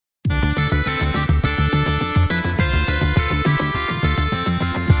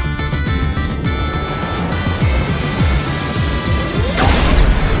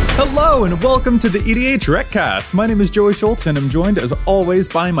Hello and welcome to the EDH Recast. My name is Joey Schultz and I'm joined as always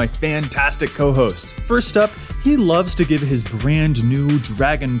by my fantastic co-hosts. First up, he loves to give his brand new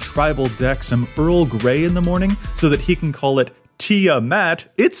Dragon Tribal deck some Earl Grey in the morning so that he can call it Tia Matt.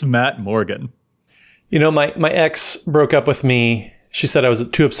 It's Matt Morgan. You know, my ex broke up with me. She said I was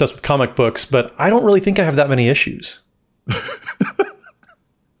too obsessed with comic books, but I don't really think I have that many issues.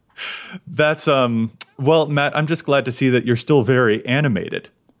 That's, well, Matt, I'm just glad to see that you're still very animated.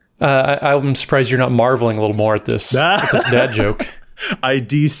 I'm surprised you're not marveling a little more at this dad joke. I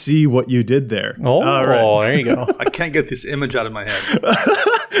see what you did there. Oh, all right. There you go. I can't get this image out of my head.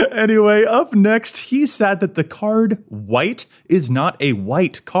 Anyway, up next, he's sad that the card white is not a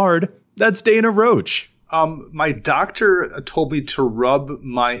white card. That's Dana Roach. My doctor told me to rub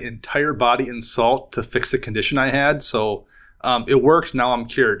my entire body in salt to fix the condition I had, so it worked. Now I'm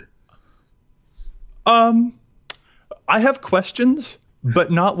cured. I have questions,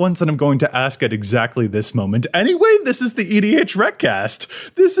 but not ones that I'm going to ask at exactly this moment. Anyway, this is the EDH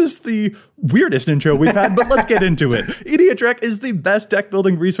Recast. This is the weirdest intro we've had, but let's get into it. EDH Rec is the best deck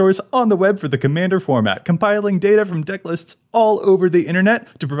building resource on the web for the Commander format, compiling data from deck lists all over the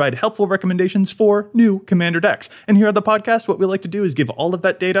internet to provide helpful recommendations for new Commander decks. And here on the podcast, what we like to do is give all of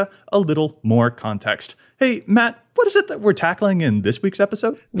that data a little more context. Hey, Matt, what is it that we're tackling in this week's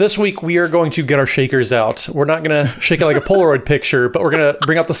episode? This week, we are going to get our shakers out. We're not going to shake it like a Polaroid picture, but we're going to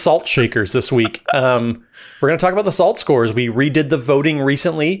bring out the salt shakers this week. We're going to talk about the salt scores. We redid the voting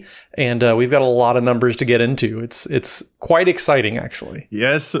recently, and we've got a lot of numbers to get into. It's quite exciting, actually.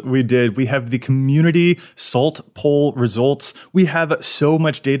 Yes, we did. We have the community salt poll results. We have so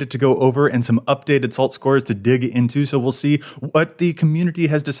much data to go over and some updated salt scores to dig into. So we'll see what the community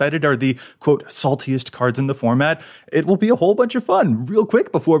has decided are the, quote, saltiest cards in the format. It will be a whole bunch of fun. Real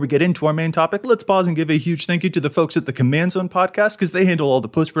quick, before we get into our main topic, let's pause and give a huge thank you to the folks at the Command Zone podcast because they handle all the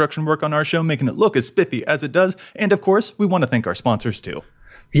post-production work on our show, making it look as spiffy as it does. And of course, we want to thank our sponsors too.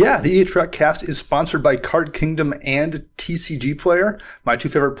 Yeah, the EDH Recast is sponsored by Card Kingdom and TCG Player, my two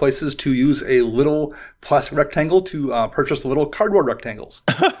favorite places to use a little plastic rectangle to purchase little cardboard rectangles.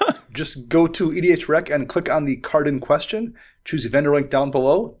 Just go to EDH Rec and click on the card in question, choose the vendor link down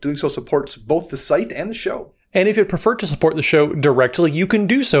below. Doing so supports both the site and the show. And if you'd prefer to support the show directly, you can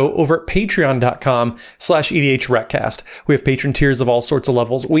do so over at patreon.com/EDHRecast. We have patron tiers of all sorts of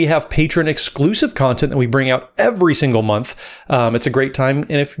levels. We have patron exclusive content that we bring out every single month. It's a great time.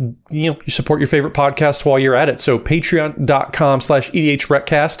 And if you support your favorite podcast while you're at it. So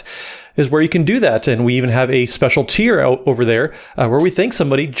patreon.com/EDHRecast is where you can do that. And we even have a special tier over there where we thank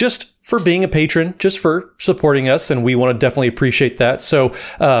somebody just for being a patron, just for supporting us, and we want to definitely appreciate that. So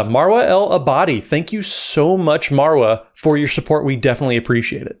Marwa El Abadi, thank you so much, Marwa, for your support. We definitely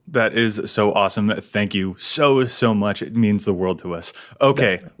appreciate it. That is so awesome. Thank you so much. It means the world to us.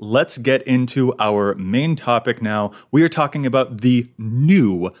 Okay, definitely. Let's get into our main topic now. We are talking about the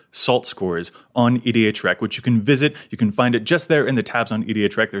new salt scores on EDH Rec, which you can visit. You can find it just there in the tabs on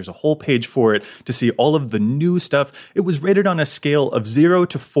EDH Rec. There's a whole page for it to see all of the new stuff. It was rated on a scale of 0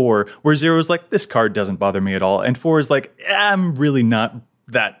 to 4, where 0 is like, this card doesn't bother me at all, and 4 is like, I'm really not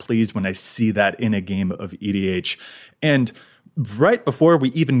that pleased when I see that in a game of EDH. And right before we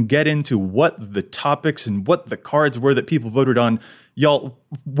even get into what the topics and what the cards were that people voted on, y'all,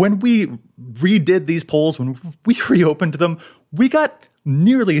 when we redid these polls, when we reopened them, we got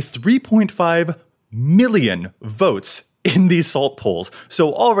nearly 3.5 million votes in these salt polls.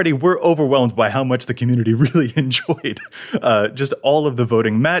 So already we're overwhelmed by how much the community really enjoyed just all of the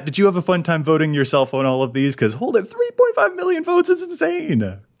voting. Matt, did you have a fun time voting yourself on all of these? Because hold it, 3.5 million votes is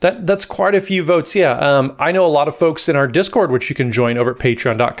insane. That's quite a few votes, yeah. I know a lot of folks in our Discord, which you can join over at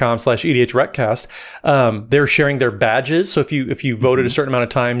patreon.com/EDHRecast. They're sharing their badges. So if you voted a certain amount of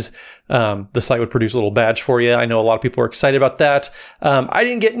times, the site would produce a little badge for you. I know a lot of people are excited about that. I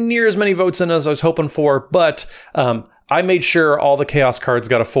didn't get near as many votes in as I was hoping for, but I made sure all the Chaos cards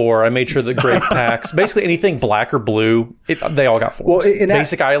got a 4. I made sure the Great Packs, basically anything black or blue, they all got 4s. Well,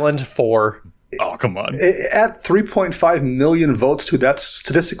 Basic Island, 4. Oh, come on. At 3.5 million votes, too, that's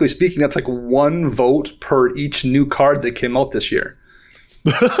statistically speaking, that's like 1 vote per each new card that came out this year.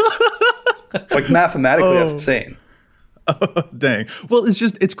 It's like mathematically, that's insane. Oh, dang. Well,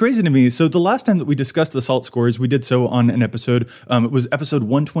 it's crazy to me. So the last time that we discussed the salt scores, we did so on an episode. It was episode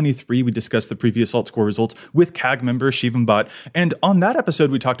 123. We discussed the previous salt score results with CAG member Shivam Bhatt. And on that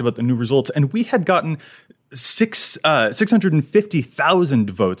episode, we talked about the new results. And we had gotten 650,000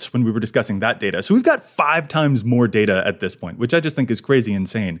 votes when we were discussing that data. So we've got 5 times more data at this point, which I just think is crazy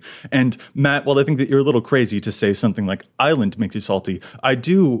insane. And Matt, while I think that you're a little crazy to say something like Island makes you salty, I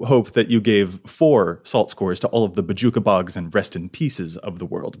do hope that you gave 4 salt scores to all of the Bojuka Bogs and Rest in Pieces of the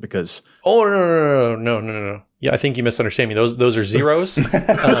world, because... Oh, no. Yeah, I think you misunderstand me. Those are zeros.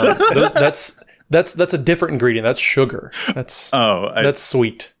 That's a different ingredient. That's sugar. That's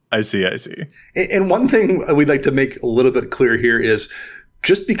sweet. I see. And one thing we'd like to make a little bit clear here is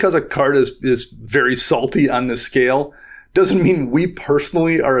just because a card is very salty on this scale doesn't mean we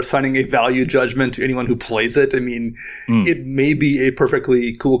personally are assigning a value judgment to anyone who plays it. I mean, it may be a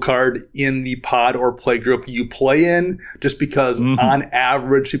perfectly cool card in the pod or play group you play in. Just because on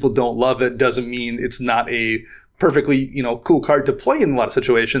average people don't love it doesn't mean it's not a perfectly, cool card to play in a lot of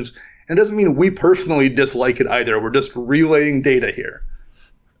situations. And it doesn't mean we personally dislike it either. We're just relaying data here.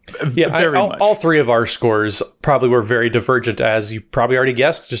 Yeah, all 3 of our scores probably were very divergent, as you probably already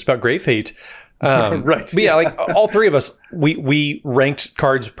guessed, just about Grave Hate. Right. But yeah, like all 3 of us, we ranked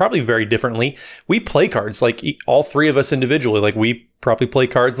cards probably very differently. We play cards, like all 3 of us individually. Like we probably play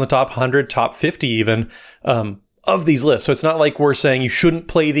cards in the top 100, top 50 even, of these lists. So it's not like we're saying you shouldn't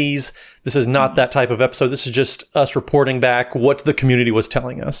play these. This is not that type of episode. This is just us reporting back what the community was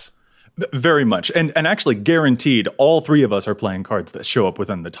telling us. Very much. And actually guaranteed, all 3 of us are playing cards that show up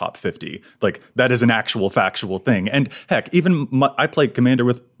within the top 50. Like, that is an actual factual thing. And heck, even I play Commander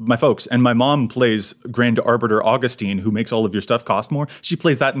with my folks, and my mom plays Grand Arbiter Augustine, who makes all of your stuff cost more. She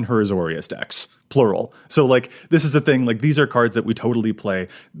plays that in her Azorius decks, plural. So, like, this is a thing. Like, these are cards that we totally play.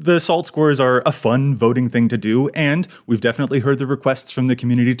 The salt scores are a fun voting thing to do, and we've definitely heard the requests from the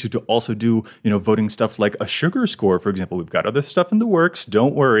community to also do, voting stuff like a sugar score, for example. We've got other stuff in the works,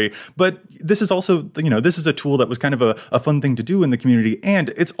 don't worry. But this is also, this is a tool that was kind of a fun thing to do in the community, and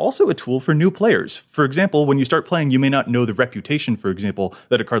it's also a tool for new players. For example, when you start playing, you may not know the reputation, for example,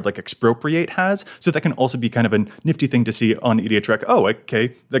 that a card like Expropriate has, so that can also be kind of a nifty thing to see on Idiot Oh,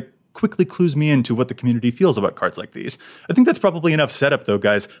 okay, that quickly clues me into what the community feels about cards like these. I think that's probably enough setup, though,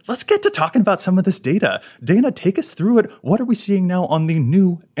 guys. Let's get to talking about some of this data. Dana, take us through it. What are we seeing now on the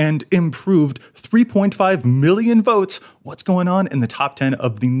new and improved 3.5 million votes? What's going on in the top 10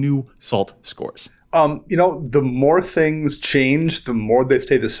 of the new SALT scores? The more things change, the more they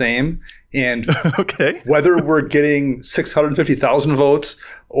stay the same. And okay. Whether we're getting 650,000 votes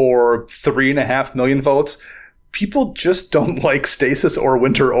or 3.5 million votes, people just don't like Stasis or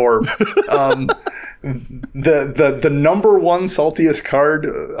Winter Orb. The number 1 saltiest card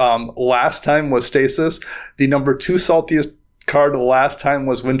last time was Stasis. The number 2 saltiest card last time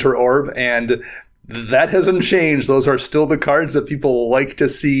was Winter Orb, and that hasn't changed. Those are still the cards that people like to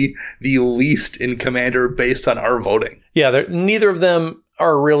see the least in Commander based on our voting. Yeah, neither of them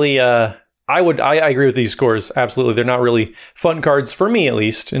are really... I agree with these scores. Absolutely. They're not really fun cards for me, at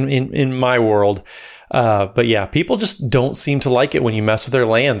least in my world. But yeah, people just don't seem to like it when you mess with their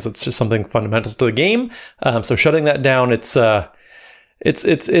lands. It's just something fundamental to the game. So shutting that down, it's hard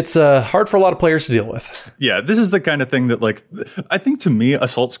for a lot of players to deal with. Yeah, this is the kind of thing that, like, I think to me, a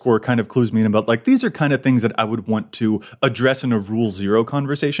salt score kind of clues me in about, like, these are kind of things that I would want to address in a Rule 0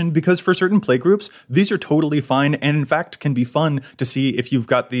 conversation, because for certain play groups, these are totally fine, and in fact can be fun to see if you've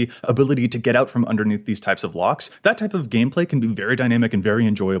got the ability to get out from underneath these types of locks. That type of gameplay can be very dynamic and very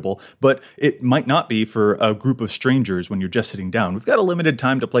enjoyable, but it might not be for a group of strangers when you're just sitting down. We've got a limited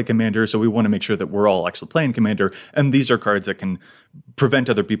time to play Commander, so we want to make sure that we're all actually playing Commander, and these are cards that can prevent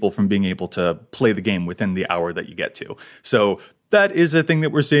other people from being able to play the game within the hour that you get to. So that is a thing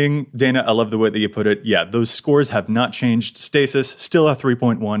that we're seeing. Dana, I love the way that you put it. Yeah, those scores have not changed. Stasis, still at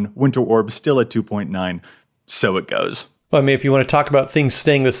 3.1. Winter Orb, still at 2.9. So it goes. Well, I mean, if you want to talk about things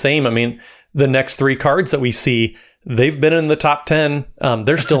staying the same, I mean, the next 3 cards that we see, they've been in the top 10.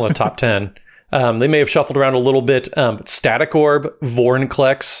 They're still in the top 10. They may have shuffled around a little bit. Static Orb,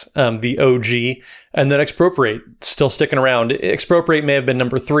 Vorinclex, the OG, and then Expropriate still sticking around. Expropriate may have been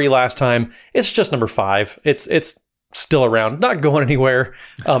number 3 last time. It's just number 5. It's still around, not going anywhere.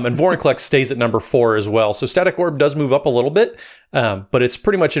 And Vorinclex stays at number 4 as well. So Static Orb does move up a little bit, but it's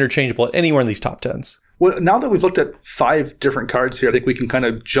pretty much interchangeable anywhere in these top 10s. Well, now that we've looked at 5 different cards here, I think we can kind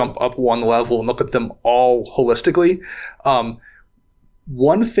of jump up one level and look at them all holistically.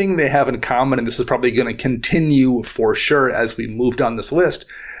 One thing they have in common, and this is probably going to continue for sure as we move down this list,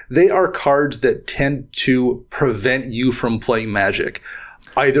 they are cards that tend to prevent you from playing Magic,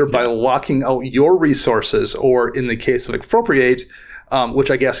 either by locking out your resources, or in the case of Expropriate,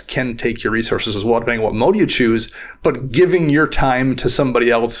 which I guess can take your resources as well, depending on what mode you choose, but giving your time to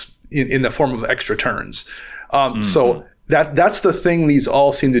somebody else in the form of extra turns. So that's the thing these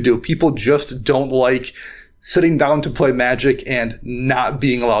all seem to do. People just don't like sitting down to play Magic and not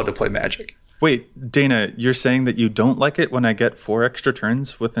being allowed to play Magic. Wait, Dana, you're saying that you don't like it when I get 4 extra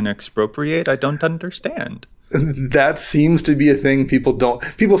turns with an Expropriate? I don't understand. That seems to be a thing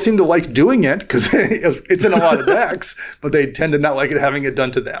people seem to like doing it because it's in a lot of decks, but they tend to not like it having it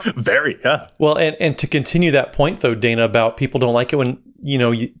done to them. Very, yeah. Well, and to continue that point though, Dana, about people don't like it when,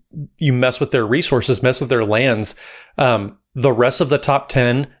 you mess with their resources, mess with their lands. The rest of the top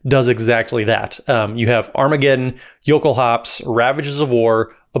 10 does exactly that. You have Armageddon, Yokel Hops, Ravages of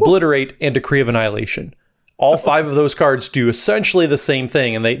War, Obliterate, and Decree of Annihilation. All 5 of those cards do essentially the same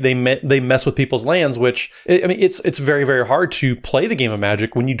thing, and they mess with people's lands, which, I mean, it's very, very hard to play the game of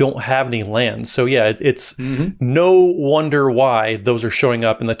Magic when you don't have any lands. So yeah, it's no wonder why those are showing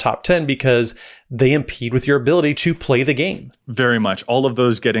up in the top 10, because they impede with your ability to play the game. Very much. All of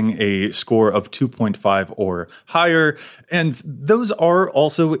those getting a score of 2.5 or higher. And those are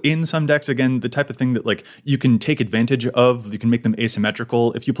also in some decks, again, the type of thing that like you can take advantage of. You can make them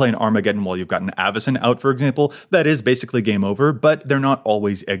asymmetrical. If you play an Armageddon while you've got an Avacyn out, for example, that is basically game over, but they're not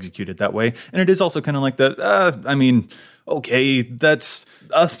always executed that way. And it is also kind of like okay, that's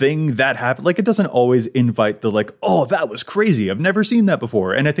a thing that happened. Like, it doesn't always invite the like, oh, that was crazy, I've never seen that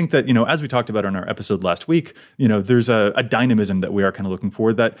before. And I think that, as we talked about on our episode last week, there's a dynamism that we are kind of looking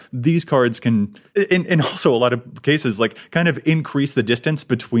for, that these cards can, in also a lot of cases, like kind of increase the distance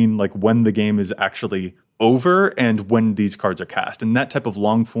between like when the game is actually over and when these cards are cast. And that type of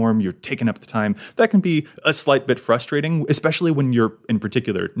long form, you're taking up the time, that can be a slight bit frustrating, especially when you're in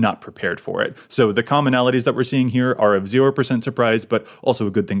particular not prepared for it. So the commonalities that we're seeing here are of 0% surprise, but also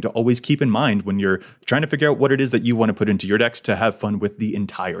a good thing to always keep in mind when you're trying to figure out what it is that you want to put into your decks to have fun with the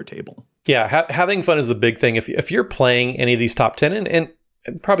entire table. Yeah, having fun is the big thing. If you're playing any of these top 10, and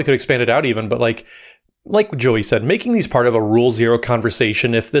probably could expand it out even, but like Joey said, making these part of a Rule Zero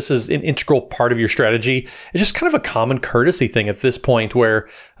conversation, if this is an integral part of your strategy, is just kind of a common courtesy thing at this point, where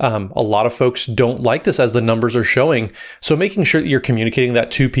a lot of folks don't like this as the numbers are showing. So making sure that you're communicating that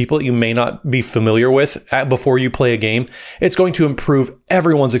to people that you may not be familiar with before you play a game, it's going to improve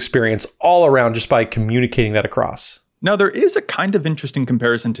everyone's experience all around just by communicating that across. Now, there is a kind of interesting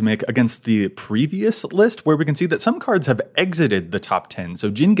comparison to make against the previous list, where we can see that some cards have exited the top 10.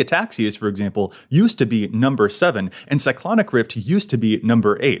 So Jin Gitaxias, for example, used to be number 7, and Cyclonic Rift used to be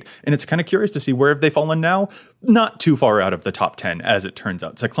number 8. And it's kind of curious to see where have they fallen now. Not too far out of the top 10, as it turns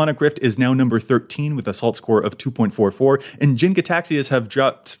out. Cyclonic Rift is now number 13 with a SALT score of 2.44, and Jin Gitaxias have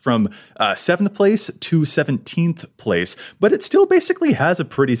dropped from 7th place to 17th place, but it still basically has a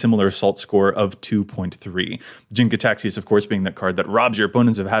pretty similar SALT score of 2.3. Jin Gitaxias, of course, being that card that robs your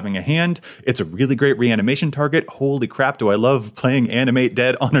opponents of having a hand. It's a really great reanimation target. Holy crap, do I love playing Animate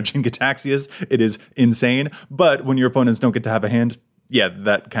Dead on a Jin Gitaxias. It is insane, but when your opponents don't get to have a hand, yeah,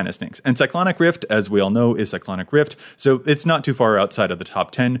 that kind of stinks. And Cyclonic Rift, as we all know, is Cyclonic Rift, so it's not too far outside of the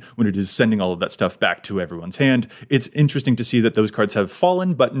top 10 when it is sending all of that stuff back to everyone's hand. It's interesting to see that those cards have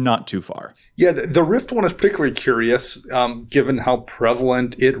fallen, but not too far. Yeah, the Rift one is particularly curious, given how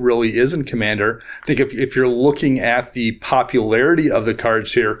prevalent it really is in Commander. I think if you're looking at the popularity of the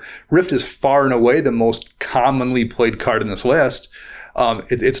cards here, Rift is far and away the most commonly played card in this list.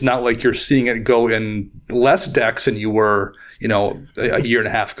 It's not like you're seeing it go in less decks than you were, a year and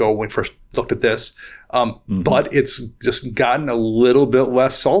a half ago when we first looked at this. But it's just gotten a little bit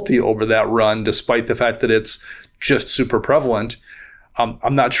less salty over that run, despite the fact that it's just super prevalent.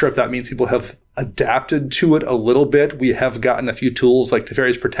 I'm not sure if that means people have adapted to it a little bit. We have gotten a few tools like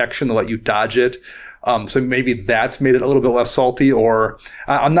Teferi's Protection to let you dodge it. So maybe that's made it a little bit less salty, or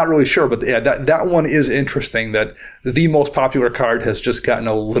I'm not really sure. But yeah, that one is interesting, that the most popular card has just gotten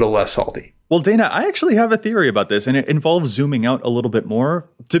a little less salty. Well, Dana, I actually have a theory about this, and it involves zooming out a little bit more.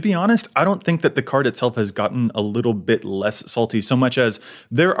 To be honest, I don't think that the card itself has gotten a little bit less salty so much as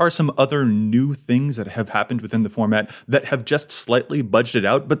there are some other new things that have happened within the format that have just slightly budged it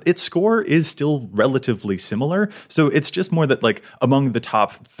out, but its score is still relatively similar. So it's just more that, like, among the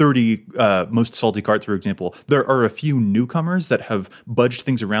top 30 most salty cards, for example, there are a few newcomers that have budged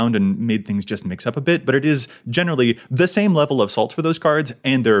things around and made things just mix up a bit, but it is generally the same level of salt for those cards,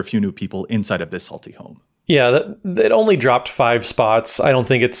 and there are a few new people inside of this salty home. Yeah, it only dropped 5 spots. I don't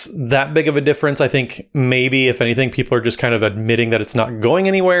think it's that big of a difference. I think maybe, if anything, people are just kind of admitting that it's not going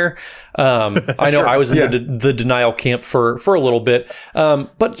anywhere. I know I was in the denial camp for a little bit.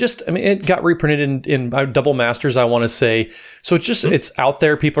 But just, I mean, it got reprinted in Double Masters, I want to say. So it's just, it's out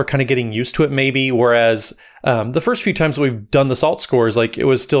there. People are kind of getting used to it maybe. Whereas the first few times we've done the salt scores, like, it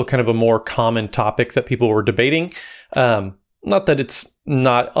was still kind of a more common topic that people were debating. Not that it's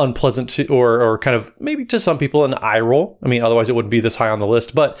not unpleasant to, or kind of maybe to some people an eye roll. I mean, otherwise it wouldn't be this high on the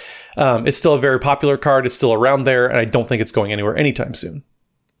list, but it's still a very popular card. It's still around there, and I don't think it's going anywhere anytime soon.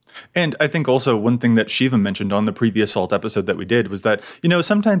 And I think also one thing that Shiva mentioned on the previous Salt episode that we did was that,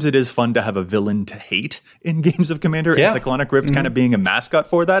 sometimes it is fun to have a villain to hate in games of Commander. Yeah. And Cyclonic Rift kind of being a mascot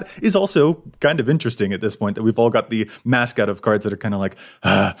for that is also kind of interesting at this point, that we've all got the mascot of cards that are kind of like,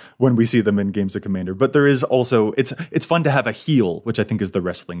 when we see them in games of Commander. But there is also, it's fun to have a heel, which I think is the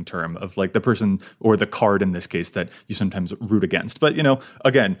wrestling term of like the person or the card in this case that you sometimes root against. But,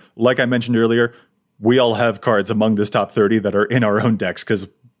 again, like I mentioned earlier, we all have cards among this top 30 that are in our own decks because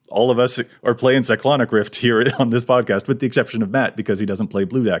all of us are playing Cyclonic Rift here on this podcast, with the exception of Matt, because he doesn't play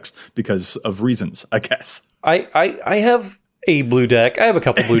blue decks because of reasons, I guess. I have a blue deck. I have a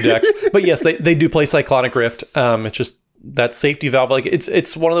couple blue decks, but yes, they do play Cyclonic Rift. It's just that safety valve. Like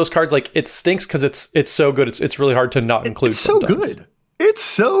it's one of those cards. Like it stinks because it's so good. It's really hard to not include. It's so sometimes. good. It's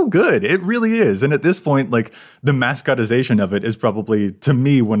so good. It really is. And at this point, like the mascotization of it is probably, to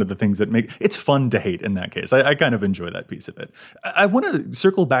me, one of the things that it's fun to hate in that case. I kind of enjoy that piece of it. I want to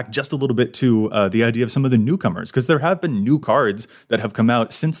circle back just a little bit to the idea of some of the newcomers, because there have been new cards that have come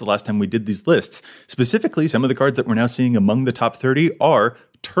out since the last time we did these lists. Specifically, some of the cards that we're now seeing among the top 30 are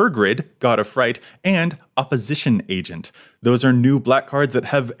Tergrid, God of Fright, and Opposition Agent. Those are new black cards that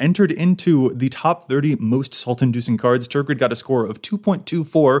have entered into the top 30 most salt-inducing cards. Tergrid got a score of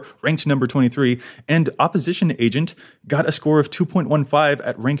 2.24, ranked number 23, and Opposition Agent got a score of 2.15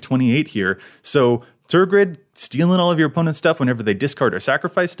 at rank 28 here. So Tergrid stealing all of your opponent's stuff whenever they discard or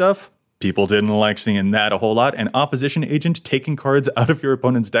sacrifice stuff. People didn't like seeing that a whole lot. And Opposition Agent taking cards out of your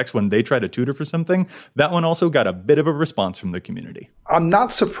opponent's decks when they try to tutor for something. That one also got a bit of a response from the community. I'm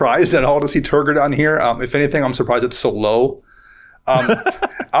not surprised at all to see Tergrid on here. If anything, I'm surprised it's so low.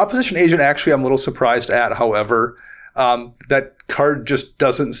 Opposition Agent, actually, I'm a little surprised at, however. That card just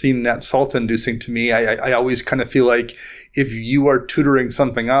doesn't seem that salt-inducing to me. I always kind of feel like if you are tutoring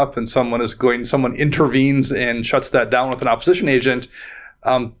something up and someone intervenes and shuts that down with an Opposition Agent,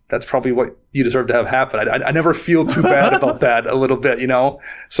 that's probably what you deserve to have happen. I never feel too bad about that a little bit,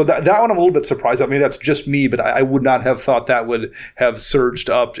 So that one I'm a little bit surprised at. Maybe that's just me, but I would not have thought that would have surged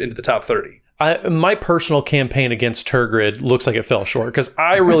up into the top 30. My personal campaign against Tergrid looks like it fell short because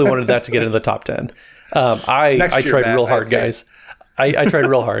I really wanted that to get into the top 10. I tried real hard, guys. I tried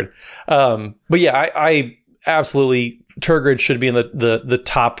real hard. But yeah, I absolutely, Tergrid should be in the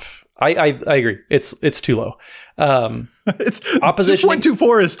top. I agree. It's too low. It's Opposition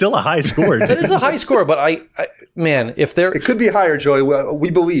 2.24 is still a high score. It is a high score, but man, if there, it could be higher, Joey.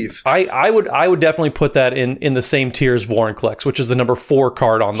 We believe. I would definitely put that in the same tier as Vorinclex, which is the number 4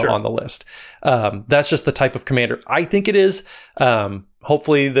 card on the list. That's just the type of commander I think it is.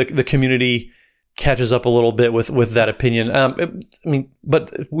 Hopefully the community catches up a little bit with that opinion.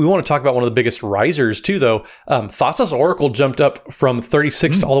 But we want to talk about one of the biggest risers too, though. Thassa's Oracle jumped up from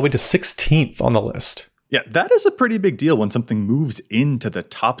 36th all the way to 16th on the list. Yeah, that is a pretty big deal when something moves into the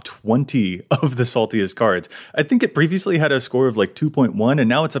top 20 of the saltiest cards. I think it previously had a score of like 2.1, and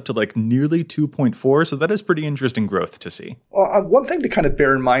now it's up to like nearly 2.4. So that is pretty interesting growth to see. Well, one thing to kind of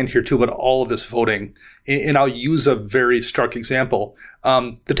bear in mind here too about all of this voting, and I'll use a very stark example.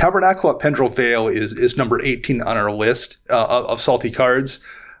 The Tabernacle at Pendrell Vale is number 18 on our list of salty cards.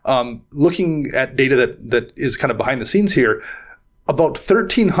 Looking at data that is kind of behind the scenes here, about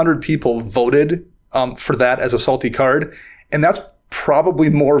 1,300 people voted for that as a salty card. And that's probably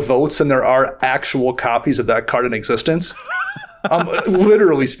more votes than there are actual copies of that card in existence.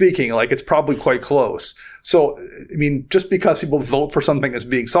 Literally speaking, like it's probably quite close. So, I mean, just because people vote for something as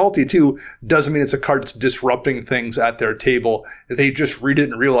being salty too, doesn't mean it's a card that's disrupting things at their table. They just read it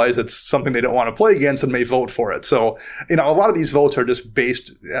and realize it's something they don't want to play against and may vote for it. So, a lot of these votes are just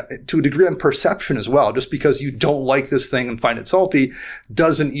based to a degree on perception as well. Just because you don't like this thing and find it salty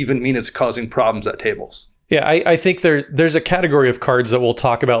doesn't even mean it's causing problems at tables. Yeah, I think there's a category of cards that we'll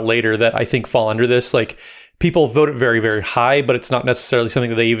talk about later that I think fall under this. Like, people vote it very, very high, but it's not necessarily something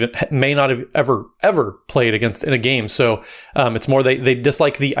that they even may not have ever played against in a game. So it's more they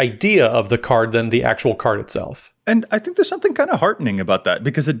dislike the idea of the card than the actual card itself. And I think there's something kind of heartening about that,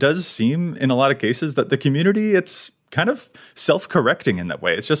 because it does seem in a lot of cases that the community, it's kind of self-correcting in that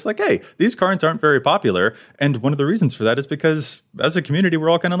way. It's just like, hey, these cards aren't very popular. And one of the reasons for that is because as a community, we're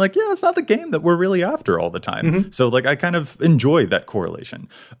all kind of like, yeah, it's not the game that we're really after all the time. Mm-hmm. So like, I kind of enjoy that correlation.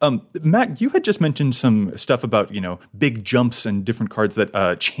 Matt, you had just mentioned some stuff about, big jumps and different cards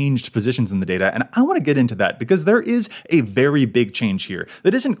that changed positions in the data. And I want to get into that because there is a very big change here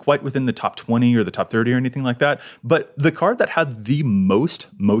that isn't quite within the top 20 or the top 30 or anything like that. But the card that had the most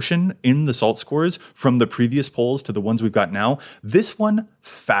motion in the SALT scores from the previous polls to the the ones we've got now, this one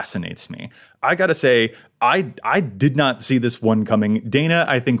fascinates me. I gotta say, I did not see this one coming. Dana,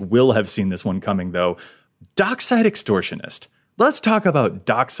 I think, will have seen this one coming, though. Dockside Extortionist. Let's talk about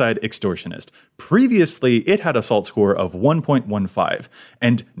Dockside Extortionist. Previously, it had a SALT score of 1.15,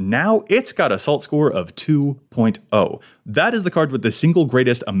 and now it's got a SALT score of 2.0. That is the card with the single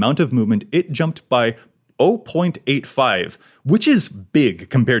greatest amount of movement. It jumped by 0.85, which is big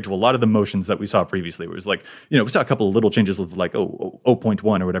compared to a lot of the motions that we saw previously. It was like, we saw a couple of little changes of like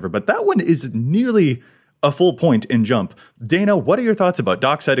 0.1 or whatever, but that one is nearly a full point in jump. Dana, what are your thoughts about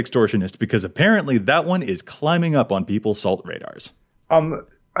Dockside Extortionist? Because apparently that one is climbing up on people's SALT radars.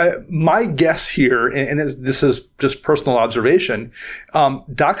 My guess here, and this is just personal observation,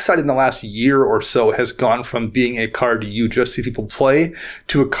 Dockside in the last year or so has gone from being a card you just see people play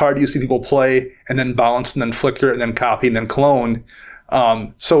to a card you see people play and then balance and then flicker and then copy and then clone.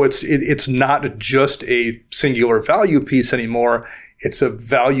 So it's not just a singular value piece anymore. It's a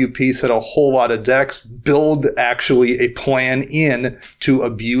value piece that a whole lot of decks build actually a plan in to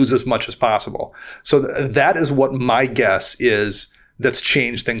abuse as much as possible. So that is what my guess is that's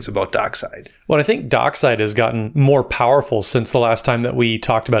changed things about Dockside. Well, I think Dockside has gotten more powerful since the last time that we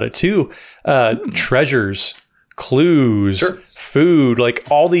talked about it too. Treasures, clues, sure. Food, like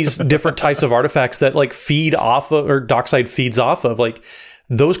all these different types of artifacts that like feed off of, or Dockside feeds off of, like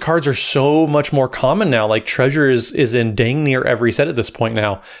those cards are so much more common now. Like Treasure is in dang near every set at this point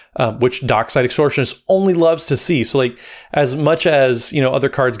now, which Dockside Extortionist only loves to see. So like as much as, other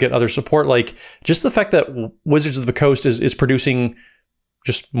cards get other support, like just the fact that Wizards of the Coast is producing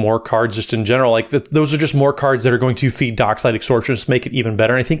just more cards just in general, like those are just more cards that are going to feed Dockside Extortionist, make it even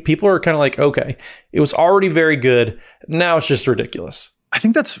better. And I think people are kind of like, okay, it was already very good. Now it's just ridiculous. I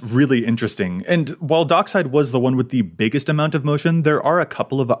think that's really interesting. And while Dockside was the one with the biggest amount of motion, there are a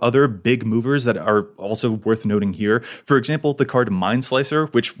couple of other big movers that are also worth noting here. For example, the card Mind Slicer,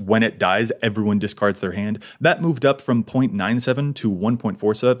 which when it dies, everyone discards their hand. That moved up from 0.97 to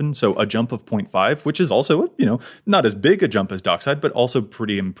 1.47, so a jump of 0.5, which is also, not as big a jump as Dockside, but also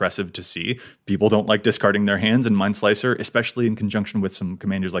pretty impressive to see. People don't like discarding their hands, and Mind Slicer, especially in conjunction with some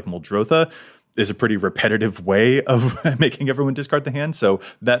commanders like Muldrotha, is a pretty repetitive way of making everyone discard the hand. So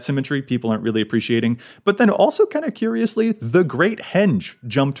that symmetry people aren't really appreciating. But then also kind of curiously, the Great Henge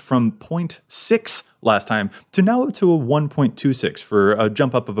jumped from 0.6 last time to now up to a 1.26 for a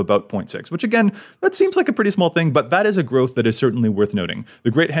jump up of about 0.6, which again, that seems like a pretty small thing, but that is a growth that is certainly worth noting. The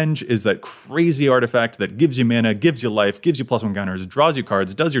Great Henge is that crazy artifact that gives you mana, gives you life, gives you +1 counters, draws you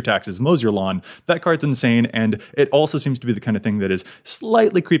cards, does your taxes, mows your lawn. That card's insane, and it also seems to be the kind of thing that is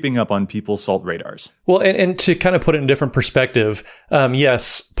slightly creeping up on people's SALT radars. Well, and to kind of put it in a different perspective,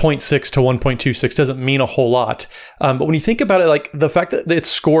 yes, 0.6 to 1.26 doesn't mean a whole lot. But when you think about it, like the fact that its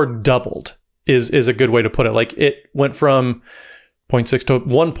score doubled is a good way to put it. Like it went from 0.6 to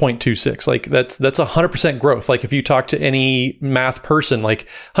 1.26. Like that's 100% growth. Like if you talk to any math person, like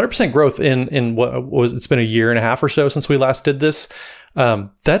 100% growth in what was, it's been a year and a half or so since we last did this.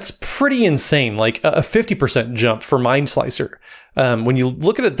 That's pretty insane. Like a 50% jump for Mind Slicer. When you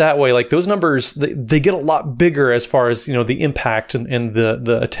look at it that way, like those numbers, they get a lot bigger as far as, the impact and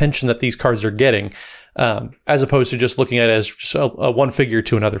the attention that these cards are getting, as opposed to just looking at it as just a one figure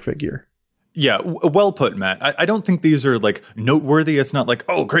to another figure. Yeah, well put, Matt. I don't think these are like noteworthy. It's not like,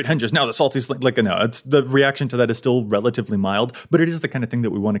 oh, Great Henges, now the salty's like no. It's the reaction to that is still relatively mild, but it is the kind of thing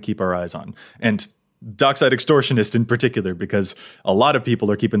that we want to keep our eyes on. And Dockside Extortionist in particular, because a lot of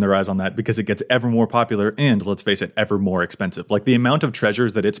people are keeping their eyes on that because it gets ever more popular and, let's face it, ever more expensive. Like the amount of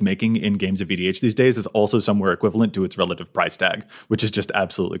treasures that it's making in games of EDH these days is also somewhere equivalent to its relative price tag, which is just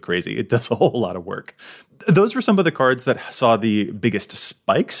absolutely crazy. It does a whole lot of work. Those were some of the cards that saw the biggest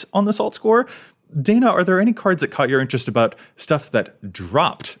spikes on the SALT score. Dana, are there any cards that caught your interest about stuff that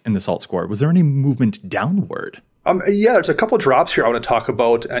dropped in the SALT score? Was there any movement downward? Yeah, there's a couple drops here I want to talk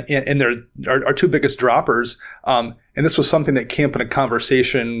about, and there are two biggest droppers. And this was something that came up in a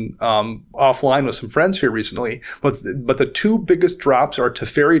conversation offline with some friends here recently. But the two biggest drops are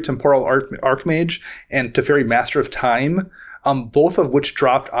Teferi Temporal Archmage and Teferi Master of Time, both of which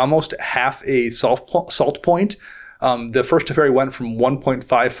dropped almost half a salt point. The first Teferi went from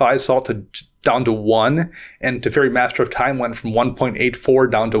 1.55 salt down to 1, and Teferi Master of Time went from 1.84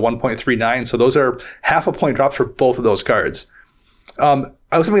 down to 1.39. So those are half a point drops for both of those cards. I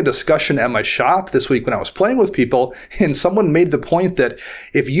was having a discussion at my shop this week when I was playing with people, and someone made the point that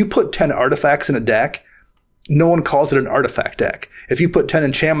if you put 10 artifacts in a deck, no one calls it an artifact deck. If you put 10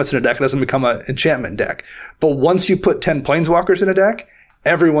 enchantments in a deck, it doesn't become an enchantment deck. But once you put 10 planeswalkers in a deck,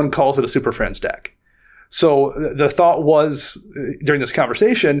 everyone calls it a Super Friends deck. So the thought was, during this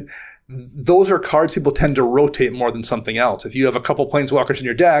conversation, those are cards people tend to rotate more than something else. If you have a couple Planeswalkers in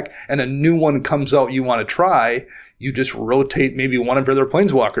your deck and a new one comes out you want to try, you just rotate maybe one of your other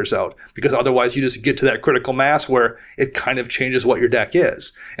Planeswalkers out, because otherwise you just get to that critical mass where it kind of changes what your deck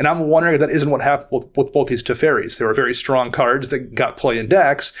is. And I'm wondering if that isn't what happened with both these Teferis. They were very strong cards that got play in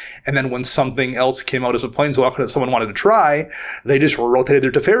decks, and then when something else came out as a Planeswalker that someone wanted to try, they just rotated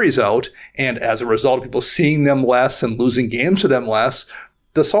their Teferis out, and as a result of people seeing them less and losing games to them less,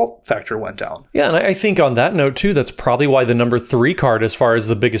 the salt factor went down. Yeah, and I think on that note too, that's probably why the number 3 card as far as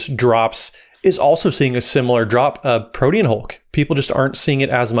the biggest drops is also seeing a similar drop. Protean Hulk. People just aren't seeing it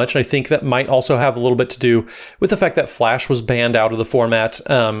as much. And I think that might also have a little bit to do with the fact that Flash was banned out of the format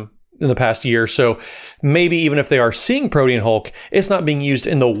in the past year. So maybe even if they are seeing Protean Hulk, it's not being used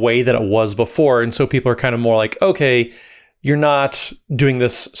in the way that it was before. And so people are kind of more like, okay, you're not doing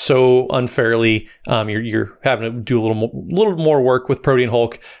this so unfairly. You're having to do a little more work with Protean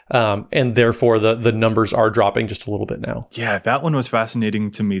Hulk, and therefore the numbers are dropping just a little bit now. Yeah, that one was fascinating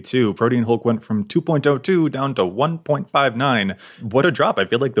to me too. Protean Hulk went from 2.02 down to 1.59. What a drop. I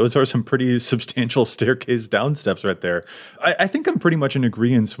feel like those are some pretty substantial staircase down steps right there. I think I'm pretty much in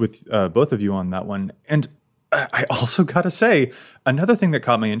agreement with both of you on that one. And I also gotta say, another thing that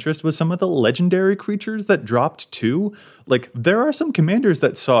caught my interest was some of the legendary creatures that dropped too. Like, there are some commanders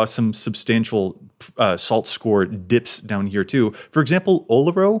that saw some substantial salt score dips down here too. For example,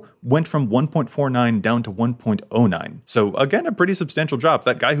 Oloro went from 1.49 down to 1.09. So again, a pretty substantial drop.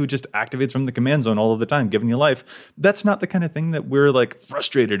 That guy who just activates from the command zone all of the time, giving you life. That's not the kind of thing that we're like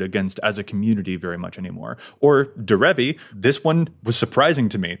frustrated against as a community very much anymore. Or Derevi, this one was surprising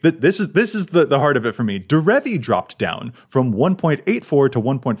to me. This is the heart of it for me. Derevi dropped down from 1.84 to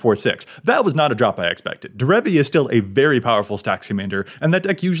 1.46. That was not a drop I expected. Derevi is still a very powerful stacks commander, and that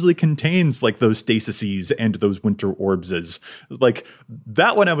deck usually contains like those Stasises and those Winter Orbses. Like,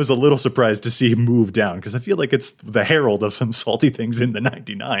 that one I was a little surprised to see move down, because I feel like it's the herald of some salty things in the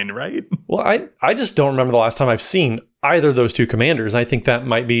 99, right? Well, I just don't remember the last time I've seen either of those two commanders. I think that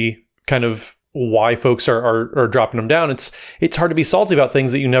might be kind of why folks are dropping them down. It's hard to be salty about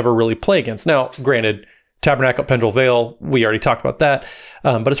things that you never really play against. Now, granted, Tabernacle, Pendrell Vale, we already talked about that.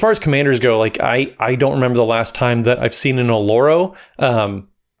 But as far as commanders go, like I don't remember the last time that I've seen an Oloro.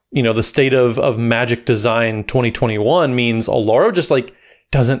 The state of Magic design 2021 means Oloro just like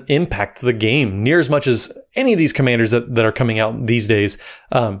doesn't impact the game near as much as any of these commanders that are coming out these days.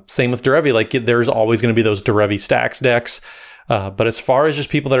 Same with Derevi. Like, there's always going to be those Derevi stacks decks. But as far as just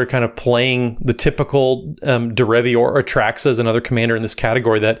people that are kind of playing the typical Derevi or Atraxa as another commander in this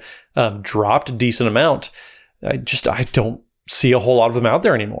category that dropped a decent amount, I don't see a whole lot of them out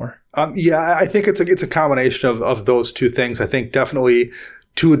there anymore. I think it's a combination of those two things. I think definitely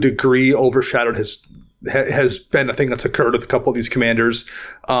to a degree overshadowed has been a thing that's occurred with a couple of these commanders.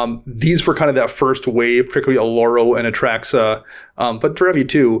 These were kind of that first wave, particularly Oloro and Atraxa, but Derevi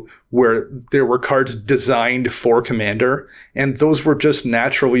too, where there were cards designed for commander, and those were just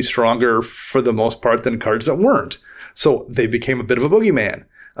naturally stronger for the most part than cards that weren't. So they became a bit of a boogeyman.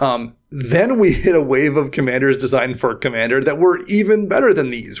 Then we hit a wave of commanders designed for commander that were even better than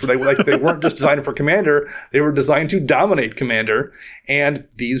these. They weren't just designed for commander, they were designed to dominate commander. And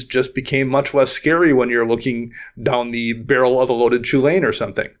these just became much less scary when you're looking down the barrel of a loaded Chulane or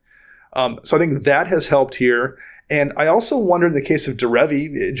something. So I think that has helped here. And I also wonder in the case of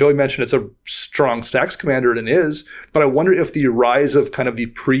Derevi, Joey mentioned it's a strong stacks commander, and it is, but I wonder if the rise of kind of the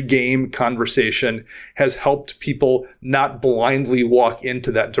pre-game conversation has helped people not blindly walk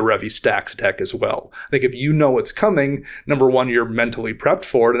into that Derevi stacks deck as well. I think if you know it's coming, number one, you're mentally prepped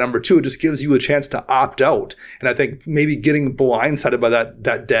for it, and number two, it just gives you a chance to opt out. And I think maybe getting blindsided by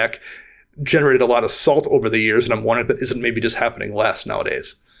that deck generated a lot of salt over the years, and I'm wondering if that isn't maybe just happening less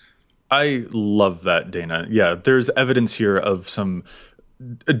nowadays. I love that, Dana. Yeah, there's evidence here of some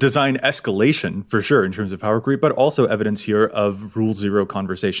design escalation for sure in terms of power creep, but also evidence here of Rule Zero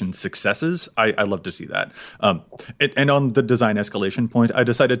conversation successes. I love to see that. And on the design escalation point, I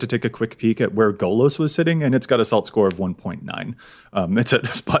decided to take a quick peek at where Golos was sitting, and it's got a salt score of 1.9. It's at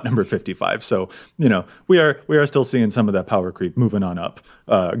spot number 55. So, we are still seeing some of that power creep moving on up,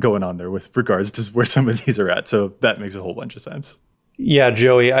 going on there with regards to where some of these are at. So that makes a whole bunch of sense. Yeah,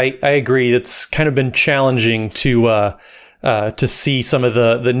 Joey, I agree. It's kind of been challenging to see some of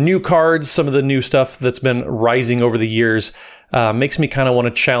the new cards, some of the new stuff that's been rising over the years. Makes me kind of want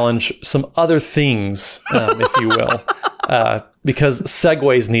to challenge some other things, if you will, because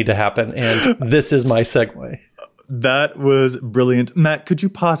segues need to happen, and this is my segue. That was brilliant. Matt, could you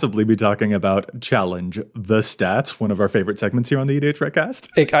possibly be talking about Challenge the Stats, one of our favorite segments here on the EDH Redcast?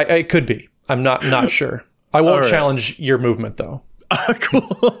 It could be. I'm not sure. I won't challenge your movement, though. Cool.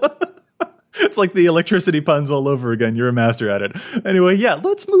 It's like the electricity puns all over again. You're a master at it. Anyway, yeah,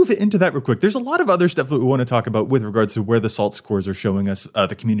 let's move into that real quick. There's a lot of other stuff that we want to talk about with regards to where the salt scores are showing us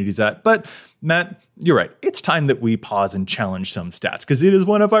the community's at. But Matt, you're right. It's time that we pause and challenge some stats because it is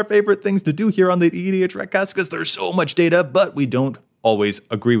one of our favorite things to do here on the EDH Recast because there's so much data, but we don't always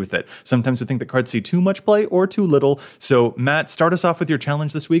agree with it. Sometimes we think that cards see too much play or too little. So Matt, start us off with your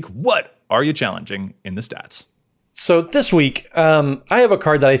challenge this week. What are you challenging in the stats? So this week, I have a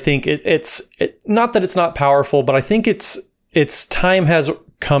card that I think it's not that it's not powerful, but I think its time has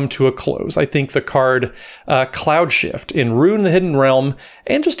come to a close. I think the card Cloud Shift in Ruin the Hidden Realm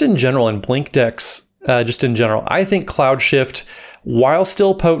and just in general in Blink decks, just in general, I think Cloud Shift, while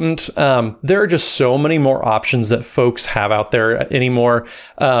still potent, there are just so many more options that folks have out there anymore.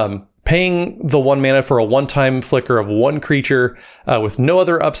 Paying the 1 mana for a one-time flicker of one creature with no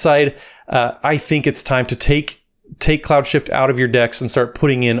other upside, I think it's time to take Cloud Shift out of your decks and start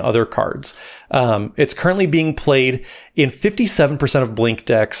putting in other cards. It's currently being played in 57% of Blink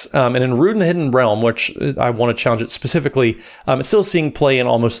decks, and in Ruin the Hidden Realm, which I want to challenge it specifically, it's still seeing play in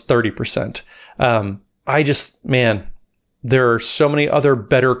almost 30%. There are so many other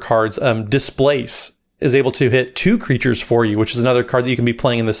better cards. Displace is able to hit 2 creatures for you, which is another card that you can be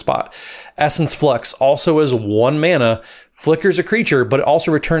playing in this spot. Essence Flux also is 1 mana, flickers a creature, but it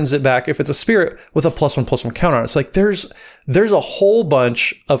also returns it back if it's a spirit with a +1/+1 counter on it. It's like there's a whole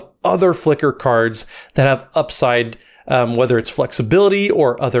bunch of other flicker cards that have upside, whether it's flexibility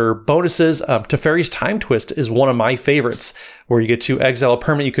or other bonuses. Teferi's Time Twist is one of my favorites, where you get to exile a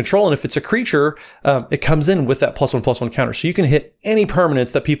permanent you control, and if it's a creature, it comes in with that +1/+1 counter. So you can hit any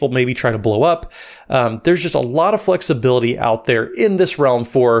permanents that people maybe try to blow up. There's just a lot of flexibility out there in this realm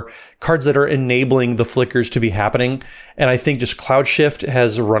for cards that are enabling the flickers to be happening. And I think just Cloud Shift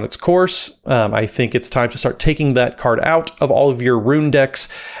has run its course. I think it's time to start taking that card out of all of your rune decks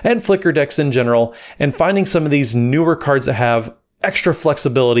and flicker decks in general, and finding some of these newer cards that have extra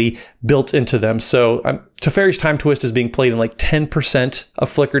flexibility built into them. So Teferi's Time Twist is being played in like 10% of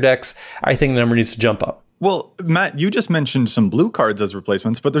flicker decks. I think the number needs to jump up. Well, Matt, you just mentioned some blue cards as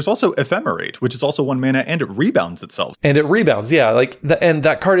replacements, but there's also Ephemerate, which is also 1 mana, and it rebounds itself. And it rebounds, yeah. And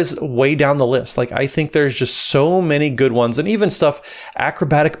that card is way down the list. Like, I think there's just so many good ones, and even stuff.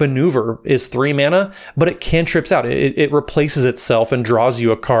 Acrobatic Maneuver is 3 mana, but it cantrips out. It replaces itself and draws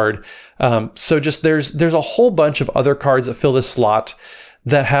you a card. So just there's a whole bunch of other cards that fill this slot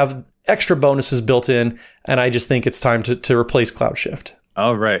that have extra bonuses built in, and I just think it's time to replace Cloud Shift.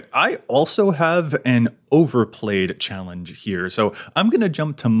 All right. I also have an overplayed challenge here. So I'm going to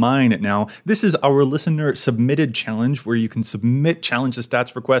jump to mine now. This is our listener submitted challenge where you can submit challenge to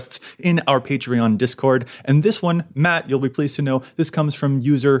stats requests in our Patreon Discord. And this one, Matt, you'll be pleased to know this comes from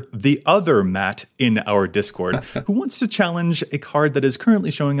user the other Matt in our Discord who wants to challenge a card that is currently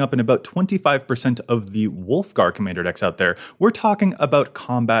showing up in about 25% of the Wolfgar commander decks out there. We're talking about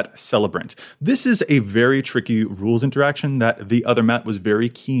Combat Celebrant. This is a very tricky rules interaction that the other Matt was very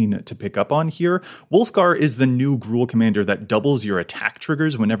keen to pick up on here. Wolfgar is the new Gruul commander that doubles your attack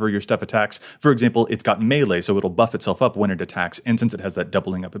triggers whenever your stuff attacks. For example, it's got melee, so it'll buff itself up when it attacks, and since it has that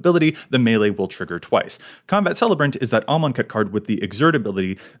doubling up ability, the melee will trigger twice. Combat Celebrant is that Amonkhet card with the exert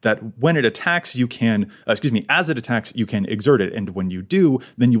ability that when it attacks, you can, as it attacks, you can exert it, and when you do,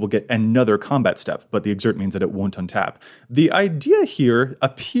 then you will get another combat step, but the exert means that it won't untap. The idea here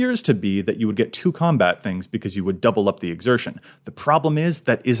appears to be that you would get 2 combat things because you would double up the exertion. The problem is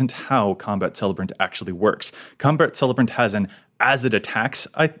that isn't how Combat Celebrant actually works. Combat Celebrant has an as it attacks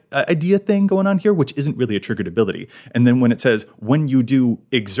idea thing going on here, which isn't really a triggered ability. And then when it says, when you do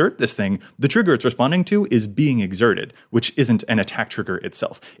exert this thing, the trigger it's responding to is being exerted, which isn't an attack trigger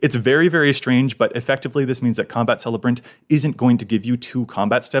itself. It's very, very strange, but effectively this means that Combat Celebrant isn't going to give you 2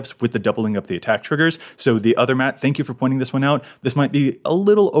 combat steps with the doubling of the attack triggers. So the other Matt, thank you for pointing this one out. This might be a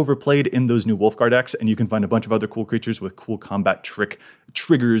little overplayed in those new Wolfgar decks, and you can find a bunch of other cool creatures with cool combat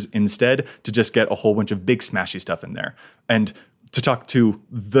triggers instead to just get a whole bunch of big smashy stuff in there. And to talk to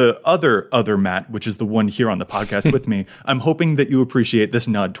the other Matt, which is the one here on the podcast with me, I'm hoping that you appreciate this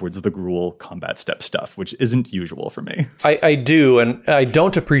nod towards the Gruul combat step stuff, which isn't usual for me. I do, and I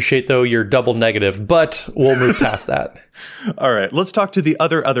don't appreciate, though, your double negative, but we'll move past that. All right, let's talk to the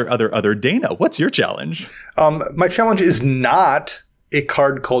other Dana. What's your challenge? My challenge is not a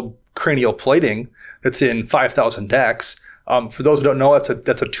card called Cranial Plating that's in 5,000 decks. For those who don't know,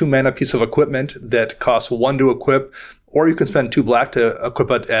 that's a 2 mana piece of equipment that costs 1 to equip, or you can spend 2 black to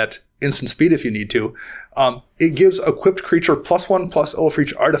equip it at instant speed if you need to. It gives equipped creature +1/+0 for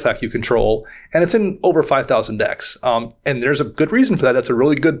each artifact you control, and it's in over 5,000 decks. And there's a good reason for that. That's a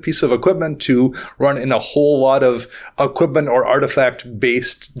really good piece of equipment to run in a whole lot of equipment or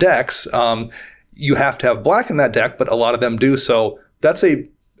artifact-based decks. You have to have black in that deck, but a lot of them do, so that's a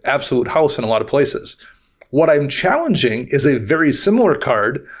absolute house in a lot of places. What I'm challenging is a very similar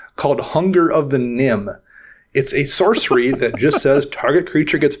card called Hunger of the Nim. It's a sorcery that just says target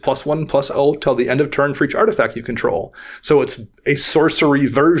creature gets +1/+0 till the end of turn for each artifact you control. So it's a sorcery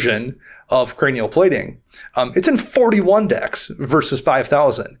version of Cranial Plating. It's in 41 decks versus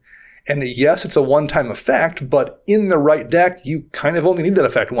 5,000. And yes, it's a one-time effect, but in the right deck, you kind of only need that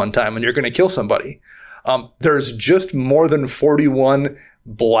effect one time and you're going to kill somebody. There's just more than 41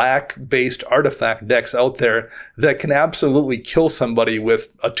 black-based artifact decks out there that can absolutely kill somebody with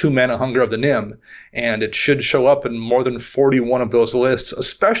a 2-mana Hunger of the Nim, and it should show up in more than 41 of those lists,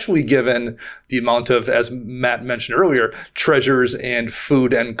 especially given the amount of, as Matt mentioned earlier, treasures and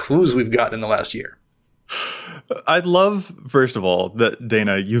food and clues we've gotten in the last year. I love, first of all, that,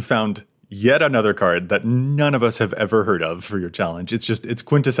 Dana, you found yet another card that none of us have ever heard of for your challenge. It's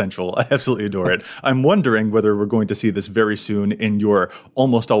quintessential. I absolutely adore it. I'm wondering whether we're going to see this very soon in your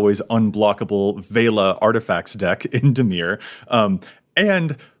almost always unblockable Vela Artifacts deck in Dimir.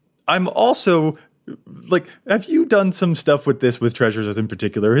 And I'm also like, have you done some stuff with this with Treasures in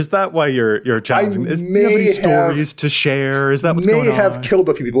particular? Is that why you're challenging? Do you have any stories to share? Is that what's going on? May have killed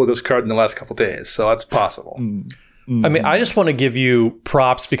a few people with this card in the last couple of days, so that's possible. I mean, I just want to give you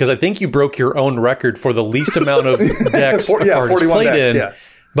props because I think you broke your own record for the least amount of decks a card is played in. Yeah.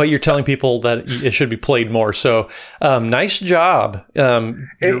 But you're telling people that it should be played more. So nice job. Your name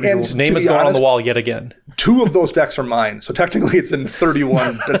is going on the wall yet again. 2 of those decks are mine. So technically it's in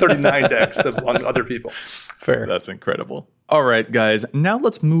 39 decks that belong to other people. Fair. That's incredible. All right, guys. Now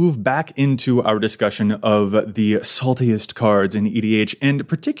let's move back into our discussion of the saltiest cards in EDH. And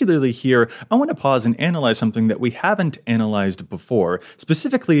particularly here, I want to pause and analyze something that we haven't analyzed before,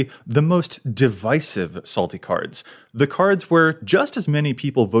 specifically the most divisive salty cards. The cards where just as many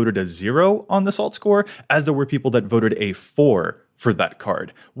people voted a 0 on the salt score as there were people that voted a 4 for that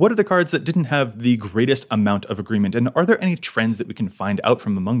card. What are the cards that didn't have the greatest amount of agreement? And are there any trends that we can find out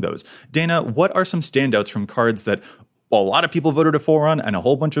from among those? Dana, what are some standouts from cards that a lot of people voted a 4 on and a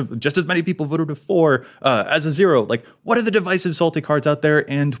whole bunch of just as many people voted a 4 as a 0? Like, what are the divisive salty cards out there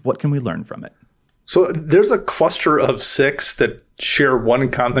and what can we learn from it? So there's a cluster of 6 that share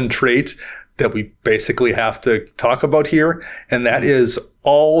one common trait that we basically have to talk about here. And that is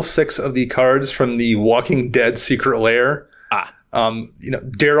all 6 of the cards from the Walking Dead Secret Lair.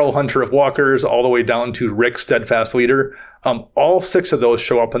 Daryl, Hunter of Walkers, all the way down to Rick, Steadfast Leader. All 6 of those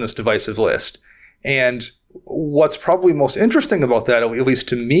show up on this divisive list. And what's probably most interesting about that, at least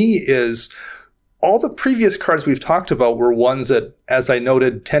to me, is all the previous cards we've talked about were ones that, as I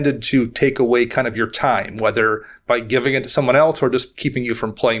noted, tended to take away kind of your time, whether by giving it to someone else or just keeping you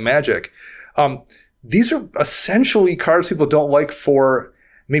from playing Magic. These are essentially cards people don't like for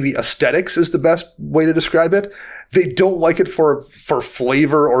maybe aesthetics is the best way to describe it. They don't like it for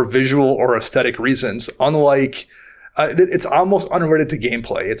flavor or visual or aesthetic reasons. Unlike, it's almost unrelated to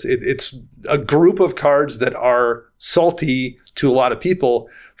gameplay. It's a group of cards that are salty to a lot of people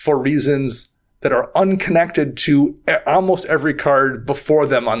for reasons that are unconnected to almost every card before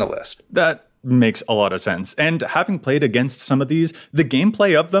them on the list. That makes a lot of sense. And having played against some of these, the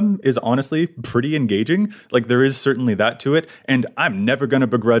gameplay of them is honestly pretty engaging. Like, there is certainly that to it. And I'm never going to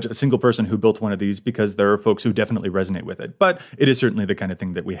begrudge a single person who built one of these because there are folks who definitely resonate with it. But it is certainly the kind of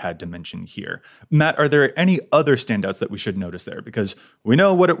thing that we had to mention here. Matt, are there any other standouts that we should notice there? Because we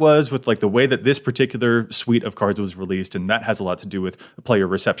know what it was with like the way that this particular suite of cards was released, and that has a lot to do with player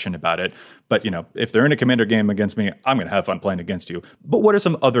reception about it. But, if they're in a Commander game against me, I'm going to have fun playing against you. But what are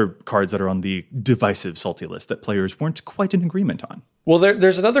some other cards that are on the divisive salty list that players weren't quite in agreement on? Well,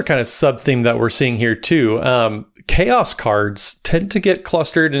 there's another kind of sub-theme that we're seeing here too. Chaos cards tend to get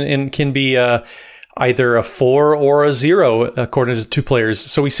clustered and can be either a 4 or a 0 according to 2 players.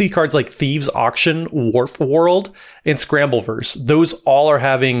 So we see cards like Thieves Auction, Warp World, and Scrambleverse. Those all are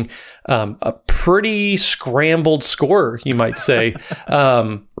having a pretty scrambled score, you might say,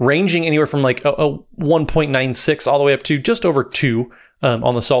 ranging anywhere from like a 1.96 all the way up to just over 2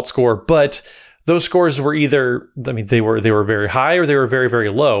 on the salt score. But those scores were either, they were very high or they were very, very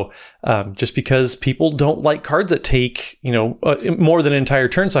low, just because people don't like cards that take, more than an entire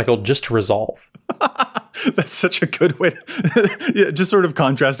turn cycle just to resolve. That's such a good way to, yeah, just sort of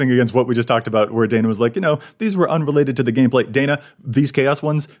contrasting against what we just talked about, where Dana was like, these were unrelated to the gameplay. Dana, these Chaos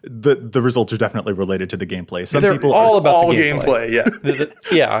ones, the results are definitely related to the gameplay. Some They're people all about all the gameplay.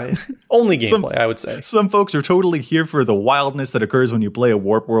 Yeah. Only gameplay, I would say. Some folks are totally here for the wildness that occurs when you play a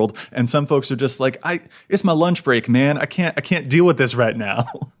Warp World, and some folks are just like, it's my lunch break, man. I can't deal with this right now.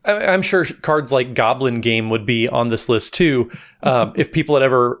 I'm sure cards like Goblin Game would be on this list too. If people had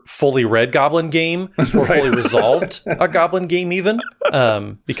ever fully read Goblin Game or fully resolved a Goblin Game even,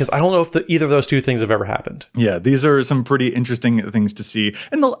 because I don't know if either of those two things have ever happened. Yeah, these are some pretty interesting things to see,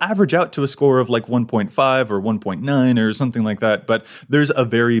 and they'll average out to a score of like 1.5 or 1.9 or something like that, but there's a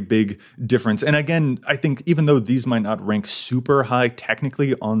very big difference. And again, I think even though these might not rank super high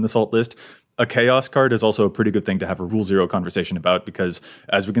technically on the Salt list, a Chaos card is also a pretty good thing to have a Rule Zero conversation about, because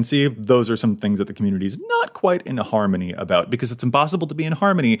as we can see, those are some things that the community is not quite in harmony about, because it's impossible to be in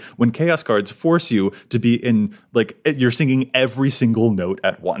harmony when Chaos cards force you to be in, like, you're singing every single note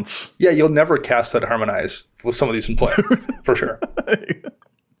at once. Yeah, you'll never cast that Harmonize with some of these in play, for sure.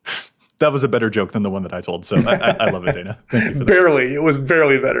 That was a better joke than the one that I told, so I love it, Dana. Thank you for that. Barely. It was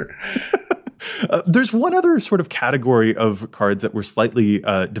barely better. There's one other sort of category of cards that were slightly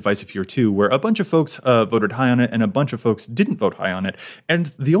divisive here too, where a bunch of folks voted high on it and a bunch of folks didn't vote high on it. And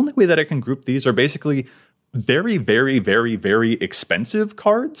the only way that I can group these are basically very, very, very, very expensive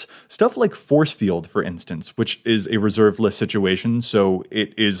cards. Stuff like Force Field, for instance, which is a reserve list situation, so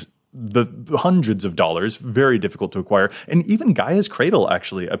it is the hundreds of dollars, very difficult to acquire. And even Gaia's Cradle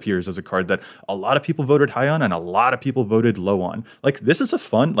actually appears as a card that a lot of people voted high on and a lot of people voted low on. Like, this is a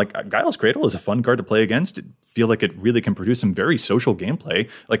fun, like, Gaia's Cradle is a fun card to play against. I feel like it really can produce some very social gameplay.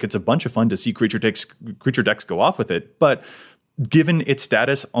 Like, it's a bunch of fun to see creature decks go off with it. But given its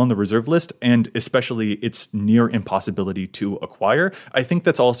status on the reserve list, and especially its near impossibility to acquire, I think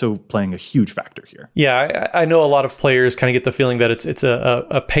that's also playing a huge factor here. Yeah, I know a lot of players kind of get the feeling that it's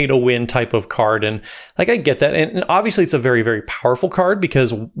a pay to win type of card, and like I get that, and obviously it's a very, very powerful card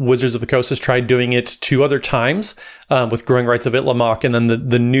because Wizards of the Coast has tried doing it 2 other times with Growing Rights of Itlimoc, and then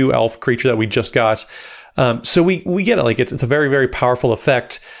the new elf creature that we just got. So we get it, like it's a very, very powerful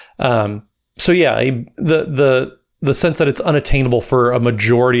effect. So yeah, the sense that it's unattainable for a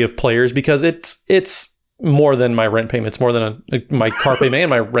majority of players because it's more than my rent payment. It's more than my car payment and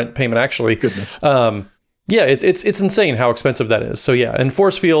my rent payment, actually. Goodness. Yeah, it's insane how expensive that is. So yeah, and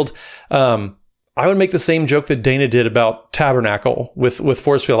Force Field, I would make the same joke that Dana did about Tabernacle with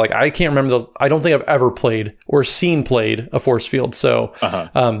Force Field. Like, I can't remember I don't think I've ever played or seen played a Force Field. So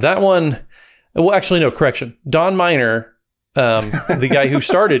that one, well, actually, no, correction. Don Miner, the guy who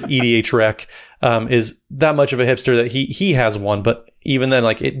started EDH Rec, is that much of a hipster that he has one, but even then,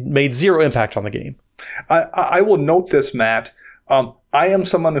 like, it made zero impact on the game. I will note this, Matt. I am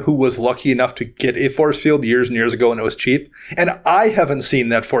someone who was lucky enough to get a Force Field years and years ago, and it was cheap. And I haven't seen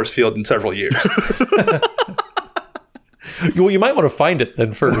that Force Field in several years. Well, you might want to find it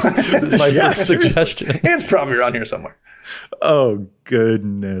then first. This is my first suggestion. It's probably around here somewhere. Oh,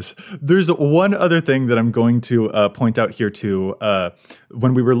 goodness. There's one other thing that I'm going to point out here, too.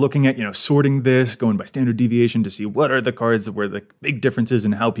 When we were looking at, sorting this, going by standard deviation to see what are the cards where the big differences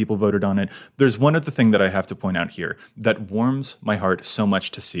in how people voted on it, there's one other thing that I have to point out here that warms my heart so much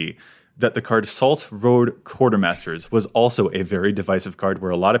to see. That the card Salt Road Quartermasters was also a very divisive card where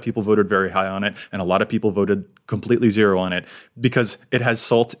a lot of people voted very high on it and a lot of people voted completely zero on it because it has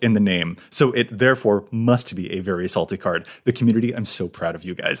salt in the name. So it therefore must be a very salty card. The community, I'm so proud of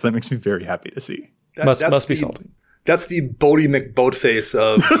you guys. That makes me very happy to see. Must be salty. That's the Bodie McBoatface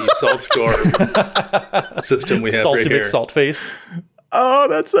of the salt score system we have Salty right here. McSaltface. Oh,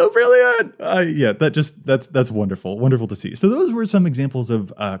 that's so brilliant. Yeah, that's wonderful. Wonderful to see. So those were some examples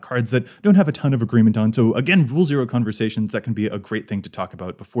of cards that don't have a ton of agreement on. So again, Rule Zero conversations, that can be a great thing to talk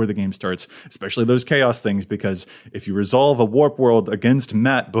about before the game starts, especially those chaos things, because if you resolve a Warp World against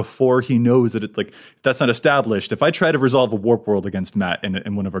Matt before he knows that that's not established, if I try to resolve a Warp World against Matt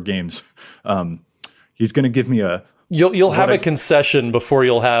in one of our games, he's going to give me a... You'll have a concession before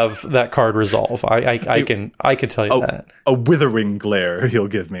you'll have that card resolve. I can tell you that. A withering glare he'll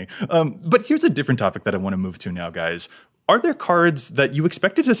give me. But here's a different topic that I want to move to now, guys. Are there cards that you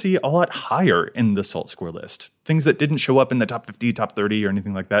expected to see a lot higher in the Salt score list? Things that didn't show up in the top 50, top 30, or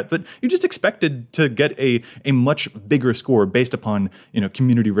anything like that, but you just expected to get a much bigger score based upon,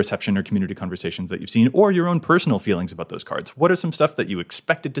 community reception or community conversations that you've seen, or your own personal feelings about those cards. What are some stuff that you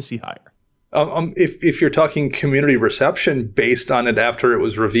expected to see higher? If you're talking community reception based on it after it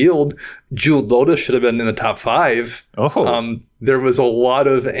was revealed, Jeweled Lotus should have been in the top 5. Oh. There was a lot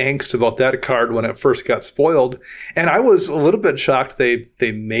of angst about that card when it first got spoiled. And I was a little bit shocked they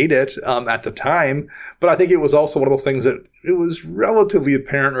made it at the time. But I think it was also one of those things that it was relatively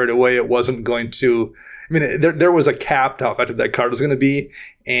apparent right away it wasn't going to. I mean, there was a cap to how effective that card was going to be.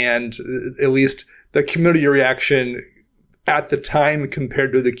 And at least the community reaction at the time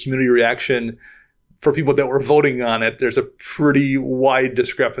compared to the community reaction for people that were voting on it, there's a pretty wide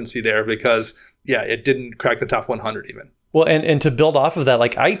discrepancy there because, yeah, it didn't crack the top 100 even. Well, and to build off of that,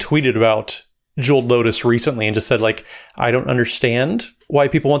 like I tweeted about Jeweled Lotus recently and just said, like, I don't understand why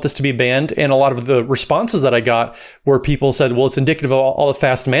people want this to be banned. And a lot of the responses that I got were people said, well, it's indicative of all the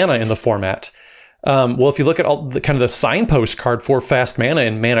fast mana in the format. Well, if you look at all the kind of the signpost card for fast mana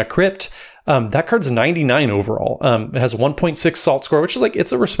and Mana Crypt, that card's 99 overall. It has 1.6 salt score, which is like,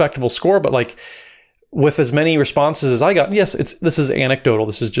 it's a respectable score, but like with as many responses as I got, yes, this is anecdotal.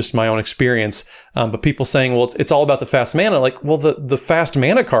 This is just my own experience. But people saying, well, it's all about the fast mana. Like, well, the fast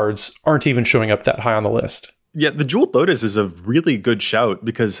mana cards aren't even showing up that high on the list. Yeah, the Jeweled Lotus is a really good shout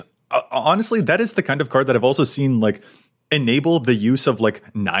because honestly, that is the kind of card that I've also seen like enable the use of like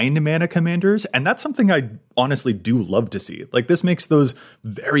 9 mana commanders, and that's something I honestly do love to see. Like this makes those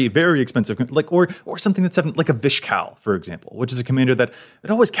very, very expensive, like or something that's 7, like a Vishkal, for example, which is a commander that it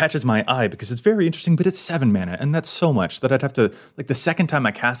always catches my eye because it's very interesting, but it's 7 mana, and that's so much that I'd have to like the second time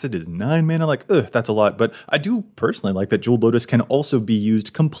I cast it is 9 mana. Like, that's a lot. But I do personally like that Jeweled Lotus can also be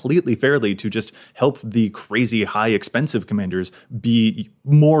used completely fairly to just help the crazy high expensive commanders be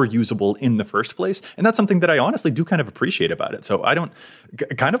more usable in the first place, and that's something that I honestly do kind of appreciate about it. So I don't,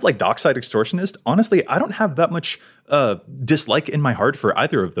 kind of like Dockside Extortionist, honestly, I don't have that much dislike in my heart for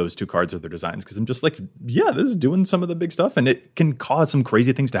either of those two cards or their designs, because I'm just like, yeah, this is doing some of the big stuff and it can cause some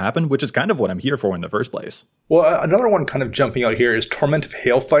crazy things to happen, which is kind of what I'm here for in the first place. Well, another one kind of jumping out here is Torment of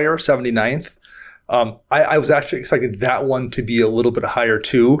Hailfire, 79th. I was actually expecting that one to be a little bit higher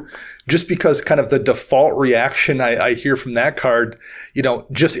too, just because kind of the default reaction I hear from that card, you know,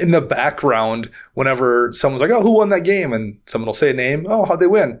 just in the background, whenever someone's like, oh, who won that game? And someone will say a name. Oh, how'd they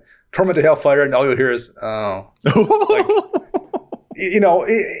win? Torment of Hailfire. And all you'll hear is, oh. Like, you know,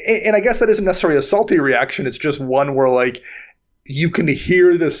 and I guess that isn't necessarily a salty reaction. It's just one where like you can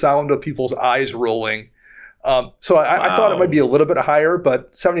hear the sound of people's eyes rolling. So I thought it might be a little bit higher,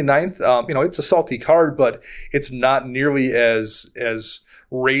 but 79th, you know, it's a salty card, but it's not nearly as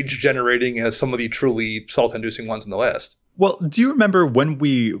rage generating as some of the truly salt inducing ones in the list. Well, do you remember when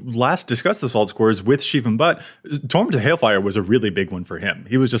we last discussed the salt scores with Shivan Butt, Torment of Hailfire was a really big one for him.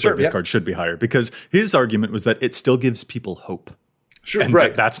 He was just like, this card should be higher, because his argument was that it still gives people hope. Sure, and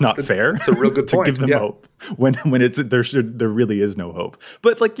right. That's not fair. It's a real good point. To give them hope when it's there really is no hope.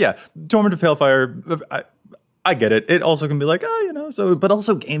 But like, yeah, Torment of Hailfire, I get it. It also can be like, you know, so, but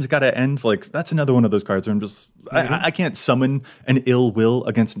also games got to end. Like, that's another one of those cards where I'm just, I can't summon an ill will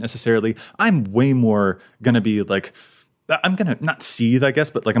against it necessarily. I'm way more going to be like, I'm going to not seethe, I guess,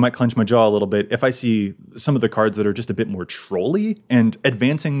 but like I might clench my jaw a little bit if I see some of the cards that are just a bit more trolly, and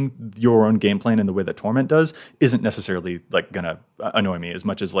advancing your own game plan in the way that Torment does isn't necessarily like going to annoy me as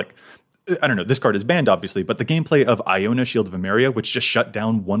much as like, I don't know, this card is banned, obviously, but the gameplay of Iona, Shield of Emeria, which just shut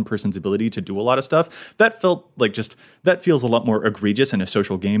down one person's ability to do a lot of stuff, that felt like that feels a lot more egregious in a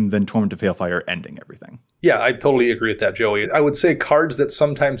social game than Torment of Hailfire ending everything. Yeah, I totally agree with that, Joey. I would say cards that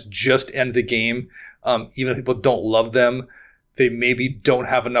sometimes just end the game, even if people don't love them, they maybe don't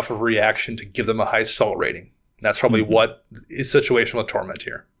have enough of a reaction to give them a high salt rating. That's probably what is the situation with Torment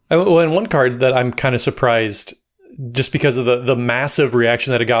here. Well, and one card that I'm kind of surprised, just because of the massive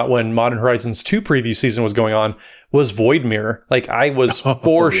reaction that it got when Modern Horizons 2 preview season was going on, was Void Mirror. Like, I was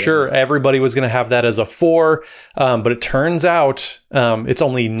sure everybody was going to have that as a 4, but it turns out it's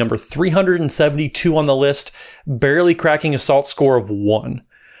only number 372 on the list, barely cracking a salt score of 1.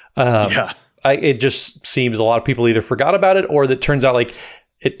 It just seems a lot of people either forgot about it, or that turns out like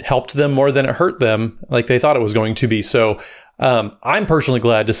it helped them more than it hurt them, like they thought it was going to be. So I'm personally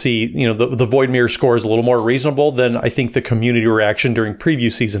glad to see, you know, the Void Mirror score is a little more reasonable than I think the community reaction during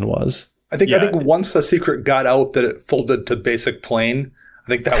preview season was. I think once the secret got out that it folded to basic plain, I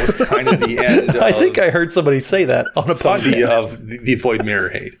think that was kind of the end. I think I heard somebody say that on a podcast of the Void Mirror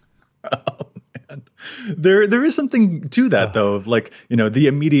hate. Oh man, there is something to that though, of like, you know, the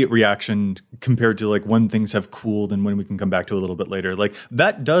immediate reaction compared to like when things have cooled and when we can come back to a little bit later. Like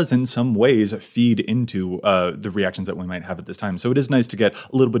that does in some ways feed into the reactions that we might have at this time. So it is nice to get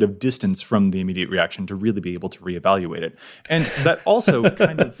a little bit of distance from the immediate reaction to really be able to reevaluate it, and that also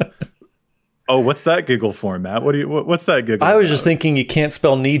kind of. Oh, what's that giggle for, Matt? What's that giggle? I was just thinking you can't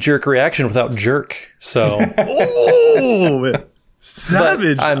spell knee-jerk reaction without jerk. So, oh,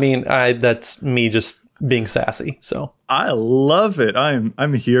 savage. But, I mean, that's me just being sassy. So I love it.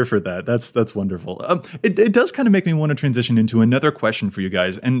 I'm here for that. That's wonderful. It does kind of make me want to transition into another question for you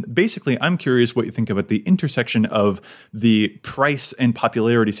guys. And basically, I'm curious what you think about the intersection of the price and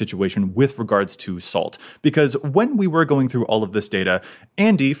popularity situation with regards to Salt. Because when we were going through all of this data,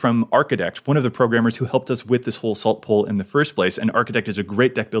 Andy from Architect, one of the programmers who helped us with this whole Salt poll in the first place, and Architect is a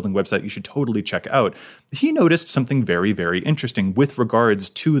great deck building website you should totally check out, he noticed something very, very interesting with regards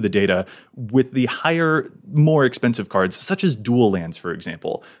to the data with the higher, more expensive cards, such as dual lands, for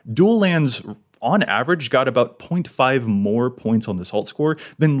example. Dual lands, on average, got about 0.5 more points on the Salt score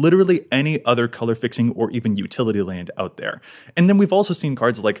than literally any other color fixing or even utility land out there. And then we've also seen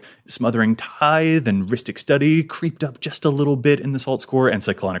cards like Smothering Tithe and Rhystic Study creeped up just a little bit in the Salt score, and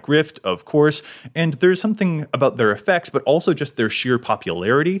Cyclonic Rift, of course. And there's something about their effects, but also just their sheer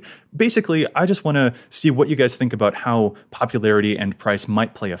popularity. Basically, I just want to see what you guys think about how popularity and price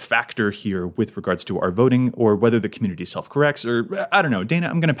might play a factor here with regards to our voting, or whether the community self-corrects, or I don't know. Dana,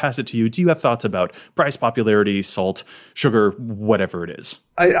 I'm going to pass it to you. Do you have thoughts about price, popularity, salt, sugar, whatever it is?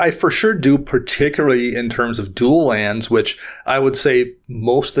 I for sure do, particularly in terms of dual lands, which I would say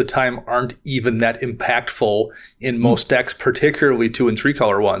most of the time aren't even that impactful in most decks, particularly 2 and 3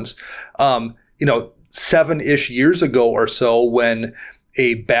 color ones. 7-ish years ago or so, when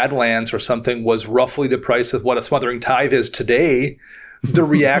a Badlands or something was roughly the price of what a Smothering Tithe is today, the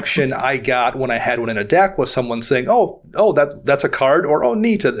reaction I got when I had one in a deck was someone saying, oh, that's a card, or, oh,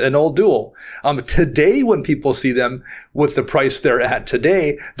 neat, an old duel. Today, when people see them with the price they're at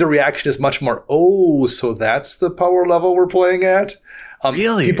today, the reaction is much more, oh, so that's the power level we're playing at?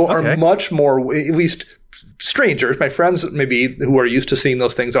 Really? People Okay. are much more, at least strangers, my friends maybe who are used to seeing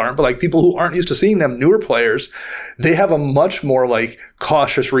those things aren't, but like people who aren't used to seeing them, newer players, they have a much more like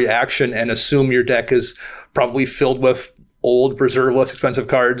cautious reaction and assume your deck is probably filled with old, reserve-less, expensive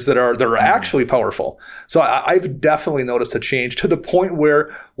cards that are actually powerful. So I've definitely noticed a change, to the point where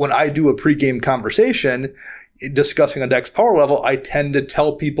when I do a pregame conversation discussing a deck's power level, I tend to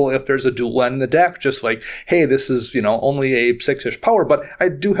tell people if there's a dual land in the deck, just like, hey, this is, only a 6-ish power, but I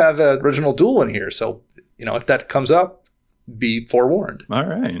do have an original dual in here. So, if that comes up, be forewarned. All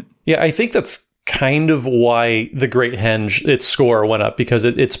right. yeah, I think that's kind of why the Great Henge, its score went up, because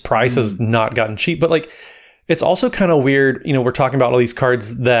its price has not gotten cheap. But like, it's also kind of weird, we're talking about all these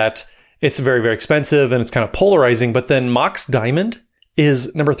cards that it's very, very expensive and it's kind of polarizing, but then Mox Diamond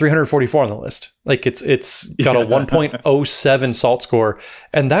is number 344 on the list. Like it's got a 1.07 salt score.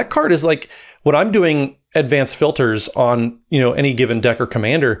 And that card is like, when I'm doing advanced filters on, any given deck or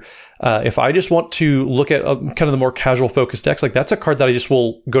commander, if I just want to look at kind of the more casual focused decks, like that's a card that I just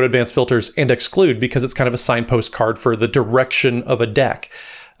will go to advanced filters and exclude, because it's kind of a signpost card for the direction of a deck.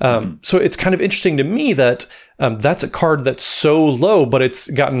 So it's kind of interesting to me that that's a card that's so low, but it's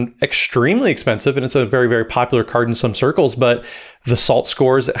gotten extremely expensive, and it's a very, very popular card in some circles. But the salt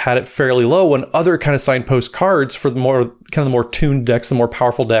scores had it fairly low, when other kind of signpost cards for the more tuned decks, the more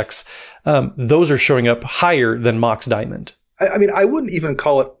powerful decks, those are showing up higher than Mox Diamond. I mean, I wouldn't even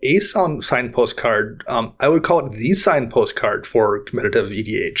call it a signpost card. I would call it the signpost card for competitive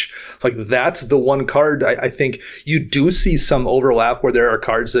EDH. Like, that's the one card I think you do see some overlap, where there are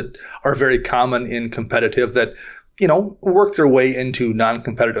cards that are very common in competitive that, work their way into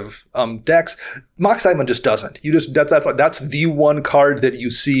non-competitive decks. Mox Diamond just doesn't. That's the one card that you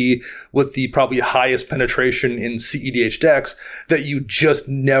see with the probably highest penetration in CEDH decks that you just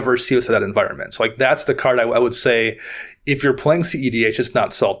never see outside that environment. So like, that's the card I would say, if you're playing CEDH, it's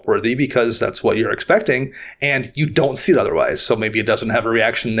not salt worthy, because that's what you're expecting, and you don't see it otherwise. So maybe it doesn't have a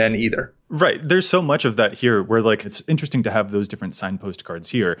reaction then either. Right. There's so much of that here where like it's interesting to have those different signpost cards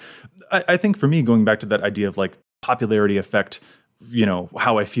here. I think for me, going back to that idea of like popularity affect,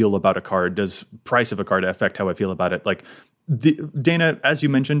 how I feel about a card, does price of a card affect how I feel about it? Like Dana, as you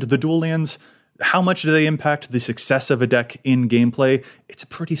mentioned, the dual lands, how much do they impact the success of a deck in gameplay? It's a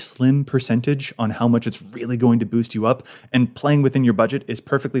pretty slim percentage on how much it's really going to boost you up, and playing within your budget is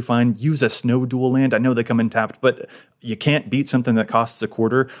perfectly fine. Use a snow dual land. I know they come in tapped, but you can't beat something that costs a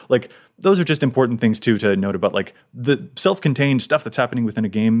quarter. Like, those are just important things too to note about. Like, the self-contained stuff that's happening within a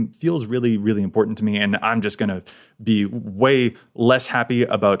game feels really, really important to me, and I'm just going to be way less happy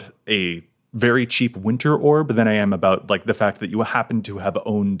about a very cheap winter orb than I am about like the fact that you happen to have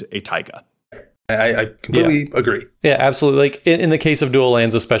owned a Taiga. I completely agree. Yeah, absolutely. Like in the case of dual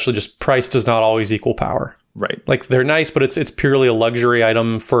lands, especially, just price does not always equal power. Right. Like they're nice, but it's purely a luxury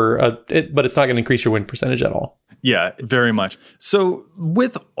item but it's not going to increase your win percentage at all. Yeah, very much. So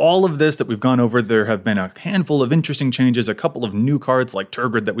with all of this that we've gone over, there have been a handful of interesting changes, a couple of new cards like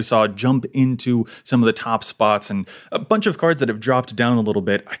Tergrid that we saw jump into some of the top spots, and a bunch of cards that have dropped down a little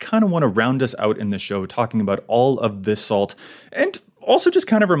bit. I kind of want to round us out in the show talking about all of this Salt, and also just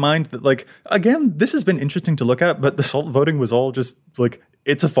kind of remind that, like, again, this has been interesting to look at, but the Salt voting was all just like,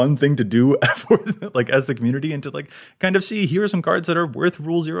 it's a fun thing to do for like as the community, and to like kind of see, here are some cards that are worth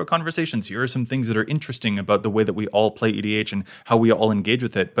Rule Zero conversations. Here are some things that are interesting about the way that we all play EDH and how we all engage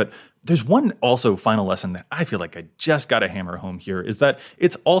with it. But there's one also final lesson that I feel like I just got to hammer home here, is that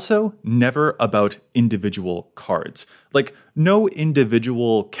it's also never about individual cards. Like no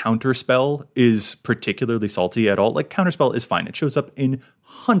individual counterspell is particularly salty at all. Like counterspell is fine. It shows up in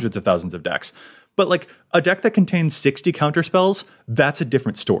hundreds of thousands of decks. But like a deck that contains 60 counterspells, that's a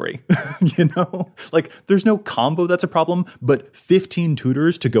different story. You know, like there's no combo that's a problem, but 15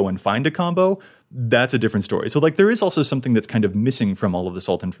 tutors to go and find a combo, that's a different story. So like there is also something that's kind of missing from all of the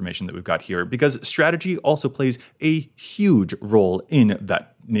Salt information that we've got here, because strategy also plays a huge role in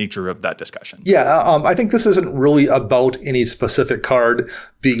that nature of that discussion. Yeah, I think this isn't really about any specific card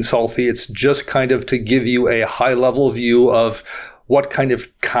being salty. It's just kind of to give you a high level view of what kind of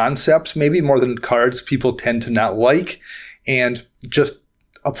concepts, maybe more than cards, people tend to not like, and just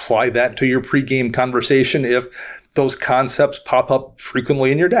apply that to your pregame conversation if those concepts pop up frequently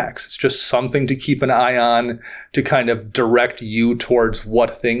in your decks. It's just something to keep an eye on to kind of direct you towards what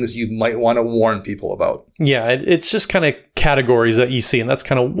things you might want to warn people about. Yeah, it's just kind of categories that you see, and that's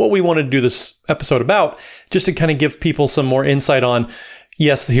kind of what we wanted to do this episode about, just to kind of give people some more insight on,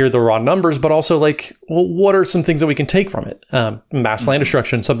 yes, here are the raw numbers, but also like, well, what are some things that we can take from it? Mass land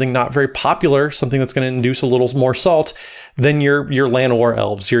destruction, something not very popular, something that's going to induce a little more salt than your Llanowar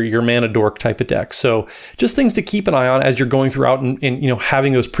elves, your mana dork type of deck. So just things to keep an eye on as you're going throughout and you know,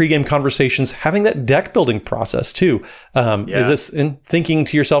 having those pregame conversations, having that deck building process too. Is this, in thinking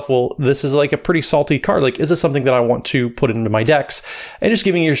to yourself, well, this is like a pretty salty card. Like, is this something that I want to put into my decks? And just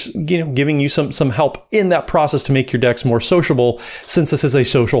giving you some help in that process to make your decks more sociable, since this is a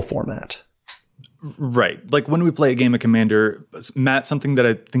social format. Right. Like when we play a game of Commander, Matt, something that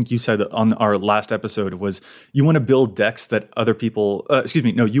I think you said on our last episode was you want to build decks that other people,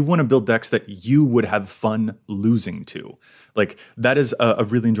 you want to build decks that you would have fun losing to. Like that is a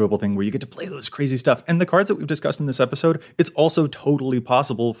really enjoyable thing where you get to play those crazy stuff. And the cards that we've discussed in this episode, it's also totally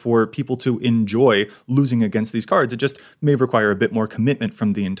possible for people to enjoy losing against these cards. It just may require a bit more commitment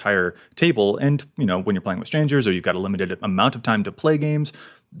from the entire table. And, you know, when you're playing with strangers or you've got a limited amount of time to play games,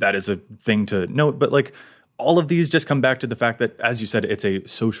 that is a thing to note. But like all of these just come back to the fact that, as you said, it's a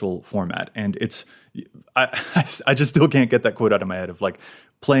social format. And it's, I just still can't get that quote out of my head of like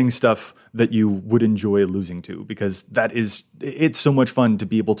playing stuff that you would enjoy losing to, because it's so much fun to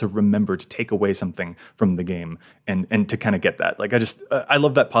be able to remember to take away something from the game and to kind of get that. Like I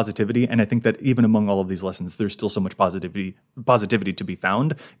love that positivity. And I think that even among all of these lessons, there's still so much positivity to be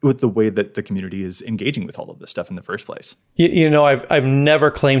found with the way that the community is engaging with all of this stuff in the first place. You know, I've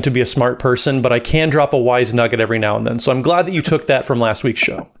never claimed to be a smart person, but I can drop a wise nugget every now and then. So I'm glad that you took that from last week's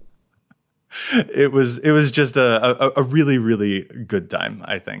show. It was just a really, really good time,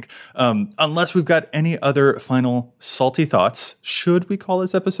 I think. Unless we've got any other final salty thoughts, should we call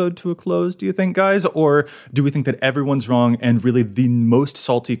this episode to a close, do you think, guys? Or do we think that everyone's wrong and really the most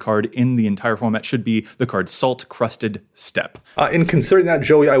salty card in the entire format should be the card Salt Crusted Steppe? In considering that,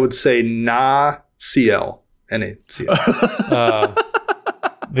 Joey, I would say CL. NaCl.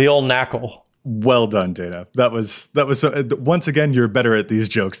 The old knackle. Well done, Dana. That was so, once again, you're better at these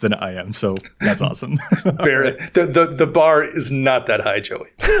jokes than I am, so that's awesome. Barrett, the bar is not that high, Joey.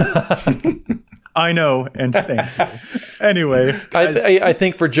 I know, and thank you. Anyway, guys, I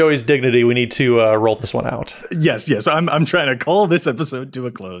think for Joey's dignity, we need to roll this one out. Yes. I'm trying to call this episode to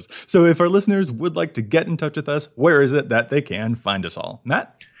a close. So if our listeners would like to get in touch with us, where is it that they can find us all?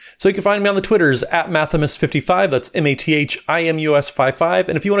 Matt? So you can find me on the Twitters at Mathimus55. That's MATHIMUS55.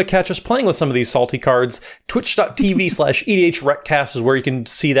 And if you want to catch us playing with some of these salty cards, twitch.tv/EDHRecast is where you can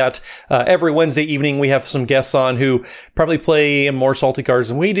see that. Every Wednesday evening, we have some guests on who probably play more salty cards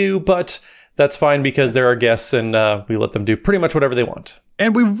than we do, but that's fine because they're our guests and we let them do pretty much whatever they want.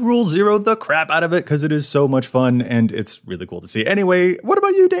 And we Rule Zero the crap out of it because it is so much fun and it's really cool to see. Anyway, what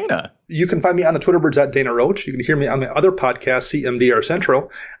about you, Dana? You can find me on the Twitterbirds at Dana Roach. You can hear me on my other podcast, CMDR Central.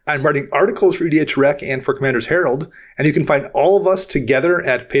 I'm writing articles for EDH Rec and for Commander's Herald. And you can find all of us together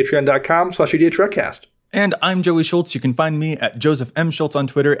at patreon.com/EDHRecast. And I'm Joey Schultz. You can find me at Joseph M. Schultz on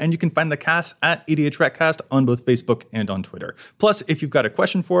Twitter, and you can find the cast at EDHRECast on both Facebook and on Twitter. Plus, if you've got a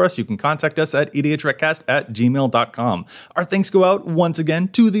question for us, you can contact us at edhrecast@gmail.com. Our thanks go out once again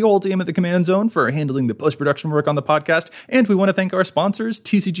to the whole team at the Command Zone for handling the post-production work on the podcast, and we want to thank our sponsors,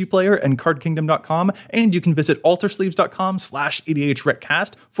 TCG Player and CardKingdom.com, and you can visit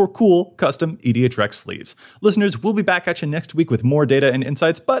altersleeves.com/EDHRECast for cool custom EDHREC sleeves. Listeners, we'll be back at you next week with more data and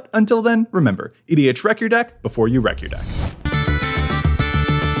insights, but until then, remember, EDHREC your deck before you wreck your deck.